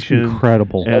Station. That was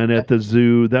incredible, and at the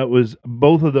zoo. That was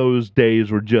both of those days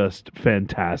were just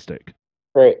fantastic.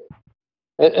 Great.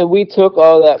 And we took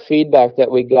all that feedback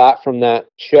that we got from that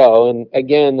show. And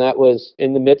again, that was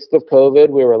in the midst of COVID.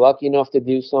 We were lucky enough to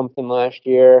do something last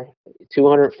year,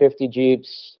 250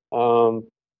 Jeeps. It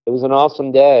was an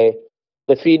awesome day.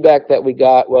 The feedback that we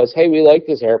got was, hey, we like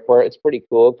this airport. It's pretty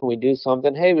cool. Can we do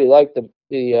something? Hey, we like the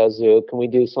zoo. Can we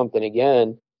do something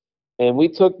again? And we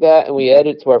took that and we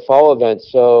added to our fall event.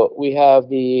 So we have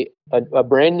a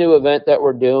brand new event that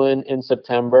we're doing in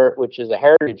September, which is a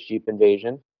Heritage Jeep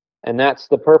Invasion. And that's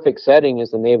the perfect setting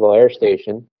is the Naval Air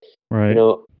Station. Right.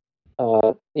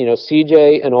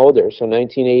 CJ and older. So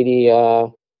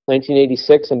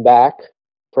 1986 and back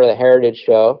for the Heritage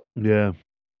Show. Yeah.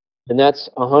 And that's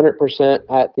 100%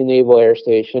 at the Naval Air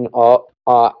Station, all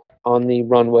on the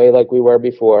runway like we were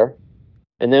before.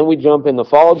 And then we jump in the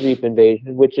Fall Jeep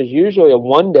Invasion, which is usually a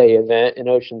one-day event in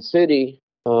Ocean City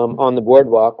on the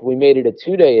boardwalk. We made it a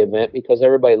 2-day event because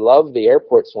everybody loved the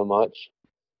airport so much.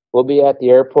 We'll be at the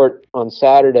airport on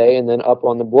Saturday and then up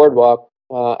on the boardwalk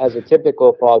as a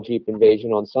typical Fall Jeep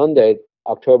Invasion on Sunday,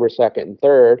 October 2nd and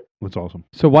 3rd. That's awesome.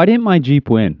 So why didn't my Jeep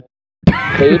win?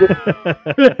 I'm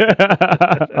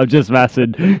just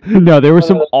messing. No, there were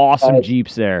some awesome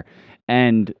Jeeps there.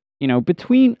 And,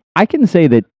 I can say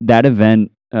that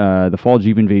event, the Fall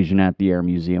Jeep Invasion at the Air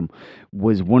Museum,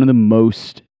 was one of the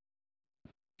most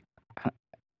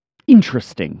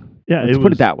interesting. Yeah, let's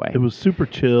put it that way. It was super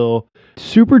chill.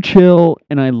 Super chill,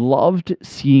 and I loved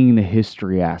seeing the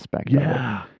history aspect of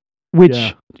it.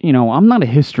 Which, I'm not a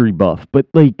history buff, but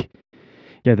the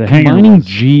combining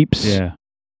Jeeps,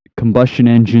 combustion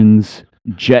engines,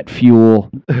 jet fuel,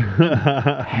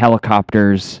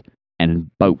 helicopters,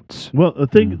 and boats. Well,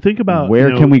 think about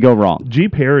where can we go wrong?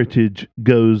 Jeep Heritage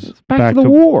goes Back to the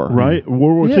war, right?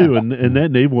 World War Yeah. II, and that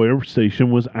Naval Air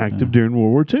Station was active during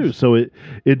World War II. So it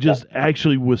just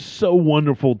actually was so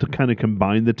wonderful to kind of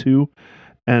combine the two.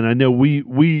 And I know we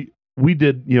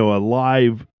did a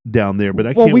live down there, but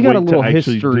I can't we got wait a little to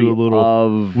actually history do a little.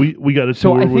 of We got a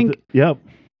So tour I with think- it. Yep.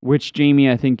 which, Jamie,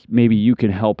 I think maybe you could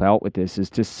help out with this, is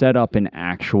to set up an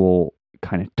actual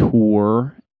kind of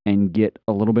tour and get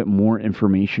a little bit more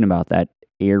information about that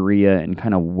area and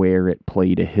kind of where it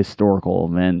played a historical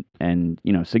event and,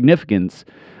 significance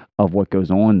of what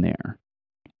goes on there.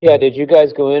 Yeah, did you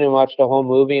guys go in and watch the whole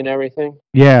movie and everything?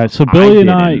 Yeah, so Billy and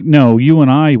didn't. you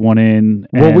and I went in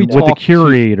Well, we with the talked to-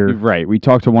 curator, Right. We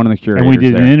talked to one of the curators and we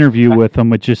did there. an interview with him,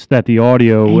 but just that the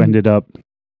audio And- ended up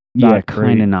Yeah, not kind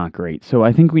great. of not great. So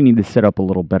I think we need to set up a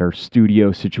little better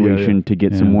studio situation to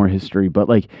get some Yeah. more history. But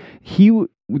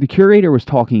the curator was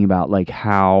talking about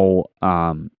how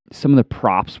some of the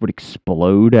props would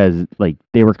explode as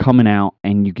they were coming out,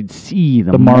 and you could see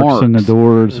the marks in the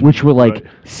doors. which were Right.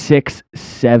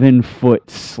 6-7 foot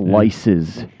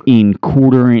slices in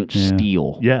 1/4-inch Yeah.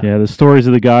 steel. Yeah. Yeah, the stories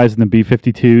of the guys in the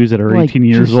B-52s that are 18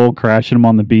 years just- old crashing them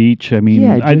on the beach. I mean,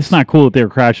 Yeah, it's not cool that they were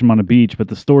crashing them on the beach, but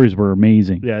the stories were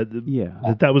amazing. Yeah. Yeah,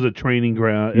 That was a training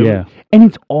ground. Yeah. and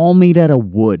it's all made out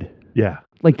of wood. Yeah.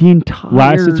 The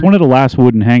entire It's one of the last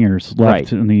wooden hangars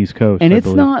left Right. in the East Coast. and I it's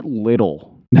believe. not little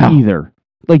No. either.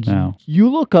 No. You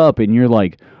look up and you're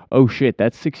like, oh shit,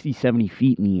 that's 60-70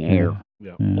 feet in the air.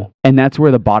 Yeah. And that's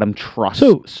where the bottom truss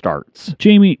So- starts.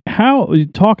 Jamie,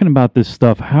 talking about this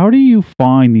stuff, how do you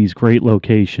find these great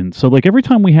locations? So every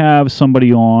time we have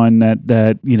somebody on that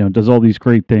does all these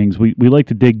great things, we like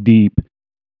to dig deep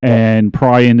and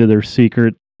pry into their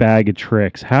secret bag of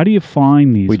tricks. How do you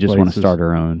find these We just want to places? start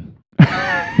our own.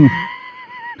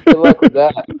 Good luck with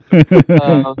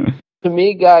that. To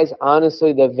me, guys,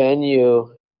 honestly, the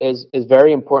venue is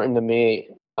very important to me.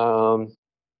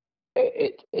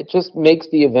 It just makes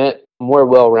the event more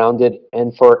well-rounded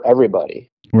and for everybody.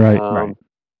 Right. Right.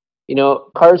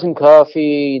 Cars and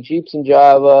Coffee, Jeeps and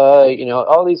Java,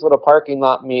 all these little parking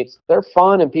lot meets, they're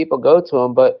fun and people go to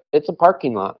them, but it's a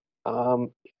parking lot.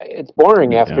 It's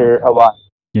boring after a while.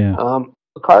 Yeah.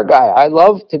 A car guy, I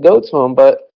love to go to them,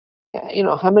 but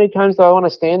how many times do I want to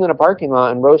stand in a parking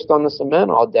lot and roast on the cement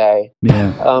all day?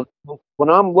 Yeah. When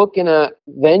I'm looking at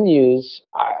venues,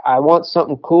 I want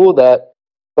something cool that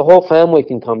the whole family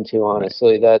can come to,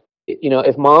 honestly. That,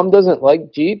 if mom doesn't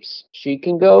like Jeeps, she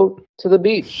can go to the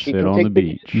beach. She Sit can on take the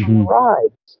beach. kids on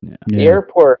rides. Yeah. The Yeah.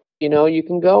 airport, you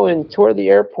can go and tour the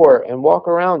airport and walk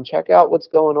around, check out what's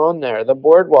going on there. The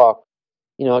boardwalk,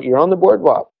 you're on the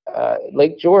boardwalk.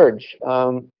 Lake George,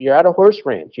 you're at a horse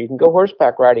ranch. You can go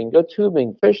horseback riding, go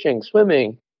tubing, fishing,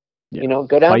 swimming. Yeah.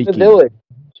 Go down to the Hiking. village,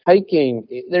 hiking.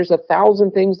 There's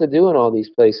 1,000 things to do in all these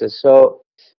places. So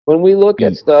when we look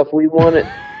at stuff, we want it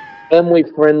family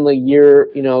friendly year.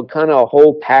 Kind of a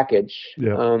whole package.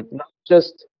 Yeah.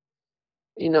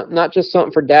 Not just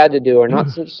something for dad to do or not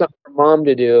just something for mom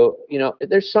to do.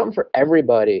 There's something for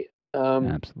everybody.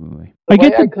 Absolutely. The I way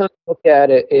get I kind of look at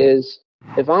it is,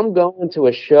 if I'm going to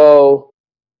a show,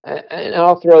 and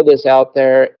I'll throw this out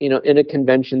there, in a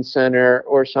convention center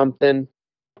or something,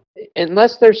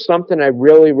 unless there's something I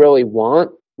really, really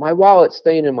want, my wallet's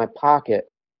staying in my pocket.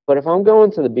 But if I'm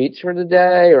going to the beach for the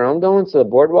day or I'm going to the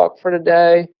boardwalk for the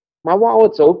day, my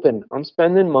wallet's open. I'm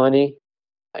spending money.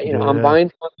 I'm buying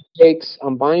fun cakes.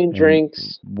 I'm buying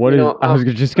drinks. What is? I was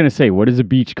just gonna say, what does a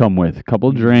beach come with? A couple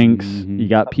drinks. Mhm. You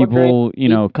got Couple people,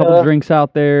 drinks, a couple pizza. drinks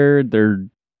out there. They're,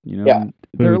 Yeah.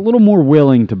 they're a little more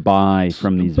willing to buy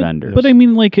from these vendors. But I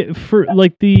mean, for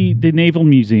the Naval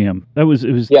Museum, was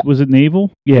it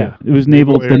Naval? Yeah, it was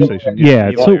Naval. Naval Air Station,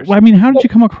 Yeah. Naval So Air I mean, how did you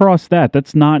come across that?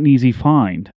 That's not an easy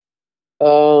find.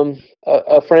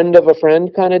 A friend of a friend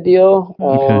kind of deal.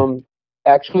 Okay.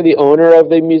 Actually, the owner of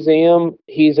the museum,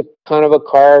 he's a kind of a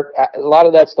car. A lot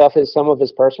of that stuff is some of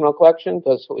his personal collection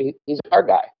because he's a car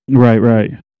guy. Right.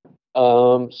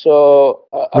 So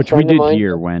a which we friend of did mine,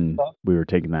 here when we were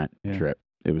taking that Yeah. trip.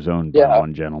 It was owned by Yeah.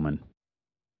 one gentleman.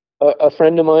 a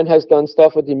friend of mine has done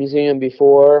stuff with the museum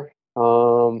before,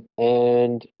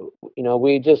 and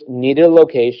we just needed a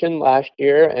location last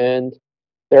year, and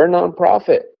they're a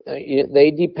nonprofit.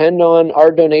 They depend on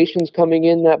our donations coming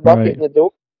in that bucket Right. in the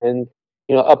door, and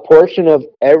a portion of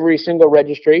every single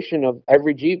registration of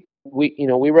every Jeep, we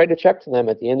write a check to them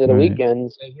at the end of the Right. weekend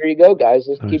and say, here you go, guys,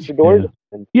 let's keep your doors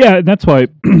open. Yeah, that's why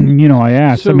I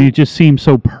asked. I So- mean, it just seemed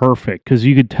so perfect because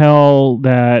you could tell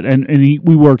that, and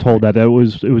we were told that it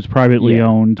was privately Yeah.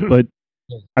 owned, but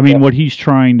I mean, what he's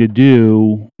trying to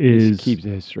do is keeps the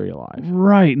history alive.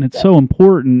 Right, and it's so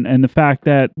important. And the fact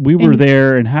that we were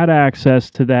there and had access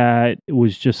to that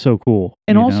was just so cool.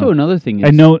 And also another thing is,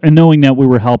 and knowing that we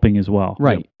were helping as well.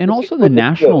 Right. Yep. And also the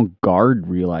National Guard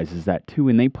realizes that too,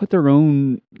 and they put their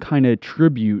own kind of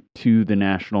tribute to the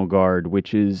National Guard,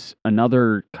 which is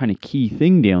another kind of key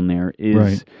thing down there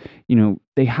is,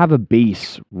 they have a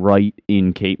base right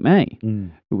in Cape May.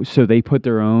 So they put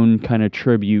their own kind of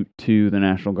tribute to the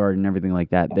National Guard and everything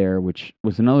like that there, which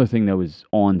was another thing that was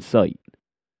on site.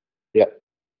 Yep.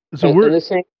 So and the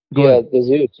same, the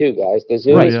zoo too, guys. The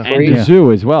zoo is free. And the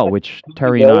zoo as well, which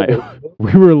Terry and I,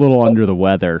 we were a little under the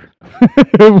weather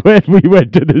when we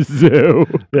went to the zoo.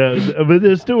 Yeah, but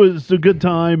it's a good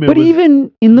time. But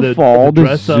even in the fall, the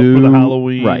dress zoo, up for the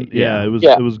Halloween, right? Yeah, it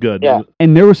was good. Yeah.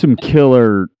 And there were some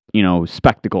killer,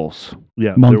 spectacles.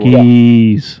 Yeah,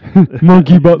 monkeys,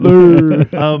 Monkey Butler.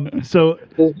 So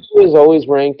the zoo is always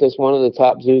ranked as one of the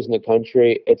top zoos in the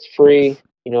country. It's free.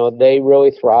 They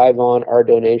really thrive on our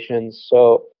donations.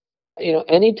 So,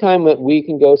 anytime that we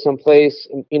can go someplace,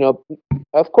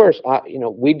 of course,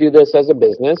 we do this as a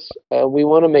business. We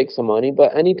want to make some money,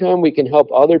 but anytime we can help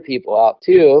other people out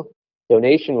too,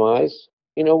 donation wise,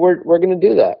 we're going to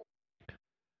do that.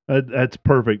 That's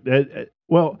perfect.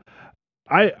 Well,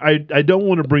 I don't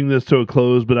want to bring this to a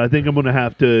close, but I think I'm going to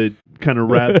have to kind of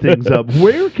wrap things up.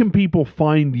 Where can people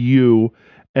find you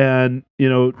and,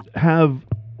 have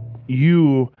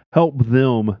you help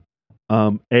them,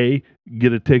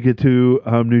 get a ticket to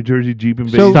New Jersey Jeep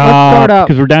Invasion? Stop,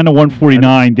 because we're down to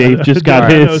 149. Dave just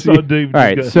got his. All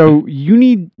right, so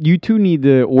you two need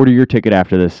to order your ticket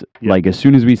after this, like as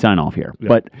soon as we sign off here.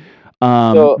 But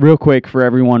real quick for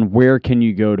everyone, where can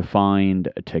you go to find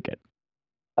a ticket?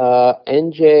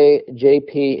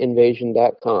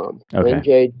 NJJPinvasion.com.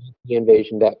 Okay.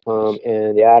 NJJPinvasion.com,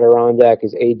 and the Adirondack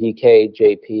is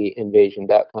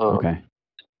ADKJPinvasion.com. Okay.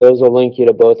 Those will link you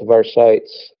to both of our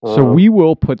sites. So we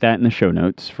will put that in the show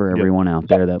notes for everyone out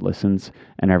there that listens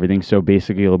and everything. So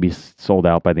basically, it'll be sold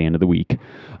out by the end of the week.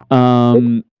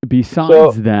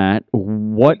 Besides that,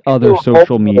 what other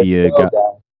social media got?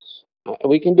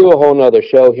 We can do a whole nother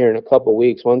show here in a couple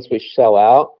weeks once we sell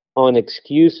out on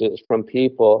excuses from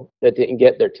people that didn't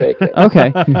get their ticket.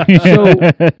 Okay. So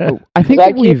I think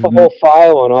I keep a whole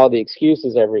file on all the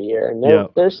excuses every year, and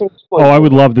there's some. I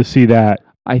would love to see that.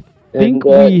 I think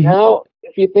now,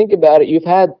 if you think about it, you've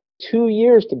had 2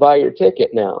 years to buy your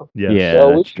ticket now. Yeah,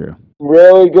 so that's true.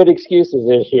 Really good excuses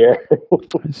this year.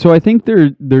 So I think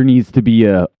there needs to be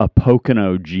a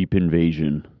Pocono Jeep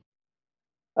Invasion.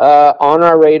 On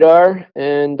our radar,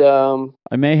 and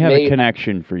I may have a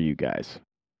connection for you guys.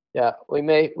 Yeah,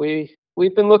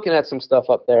 we've been looking at some stuff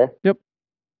up there. Yep.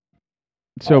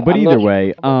 So, but either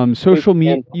way, social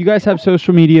media. You guys have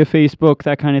social media, Facebook,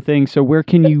 that kind of thing. So, where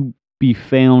can you be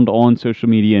found on social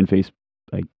media and Facebook?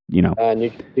 New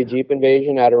Jersey Jeep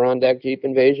Invasion, Adirondack Jeep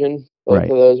Invasion. Both of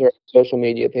those are social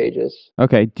media pages.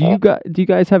 Okay. Do you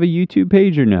guys have a YouTube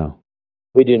page or no?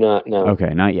 We do not. No.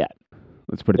 Okay, not yet.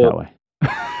 Let's put it that way.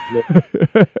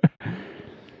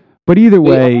 But either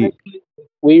way,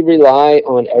 we rely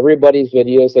on everybody's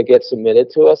videos that get submitted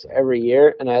to us every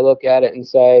year, and I look at it and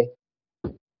say,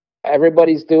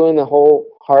 everybody's doing the whole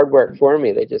hard work for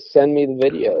me. They just send me the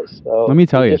videos. So let me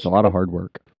tell you, it's a lot of hard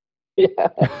work. Yeah.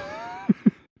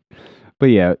 But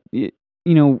yeah,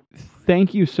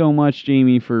 thank you so much,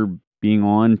 Jamie, for being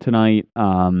on tonight.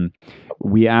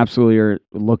 We absolutely are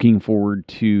looking forward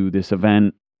to this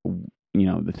event.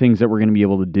 The things that we're going to be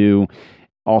able to do.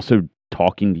 Also,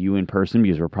 talking to you in person,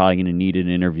 because we're probably going to need an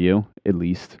interview, at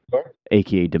least,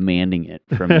 aka demanding it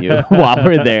from you while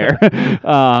we're there.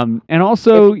 And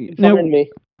also,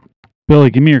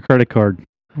 Billy, give me your credit card.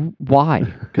 Why?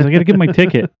 Because I got to get my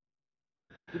ticket.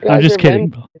 I'm just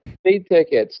kidding. Speed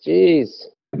tickets, jeez.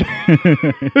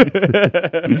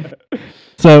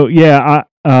 So yeah,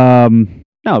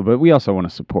 no, but we also want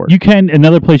to support. You can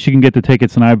another place you can get the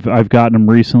tickets, and I've gotten them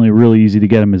recently. Really easy to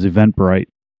get them is Eventbrite.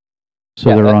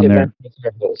 So they're on there.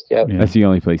 Yep. Yeah. That's the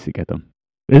only place to get them.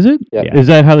 Is it? Yeah. Is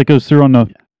that how that goes through on the?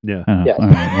 Yeah. Yes.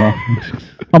 Well,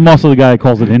 I'm also the guy who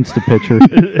calls it Instapicture. He's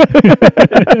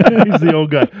the old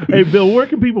guy. Hey, Bill, where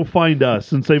can people find us?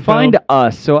 Since they find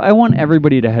us. So I want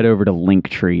everybody to head over to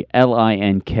Linktree,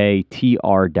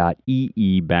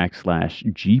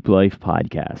 linktr.ee/Jeep Life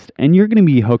Podcast, and you're going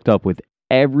to be hooked up with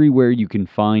everywhere you can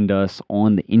find us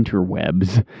on the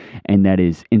interwebs, and that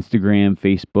is Instagram,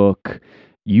 Facebook,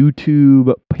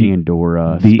 YouTube,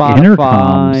 Pandora, the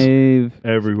Spotify,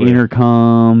 everywhere,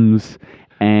 intercoms,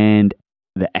 and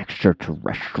the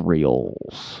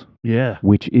extraterrestrials. Yeah.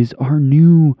 which is our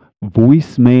new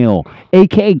voicemail.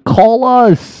 AK, call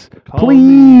us. Call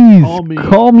Please. me.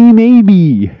 Call me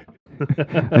maybe.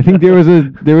 I think there was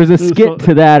a skit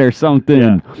to that or something.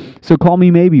 Yeah. So call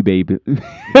me maybe, baby.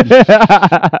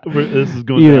 This is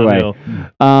going Either downhill. way.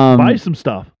 Buy some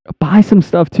stuff. Buy some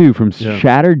stuff too from Yeah.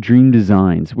 Shattered Dream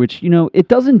Designs, which, it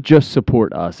doesn't just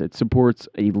support us. It supports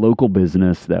a local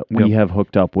business that we Yep. have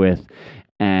hooked up with,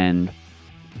 and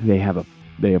they have a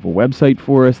website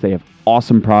for us. They have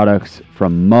awesome products,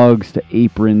 from mugs to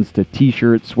aprons to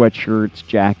t-shirts, sweatshirts,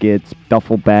 jackets,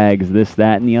 duffel bags, this,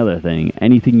 that, and the other thing.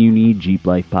 Anything you need, Jeep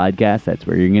Life Podcast, that's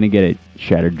where you're going to get it.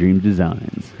 Shattered Dream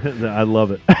Designs. I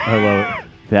love it. I love it.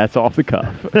 That's off the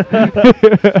cuff.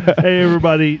 Hey,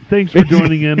 everybody. Thanks for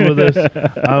joining in with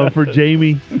us. For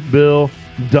Jamie, Bill,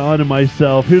 Don, and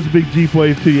myself, here's a big Jeep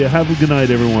wave to you. Have a good night,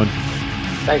 everyone.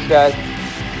 Thanks, guys.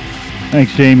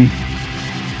 Thanks, Jamie.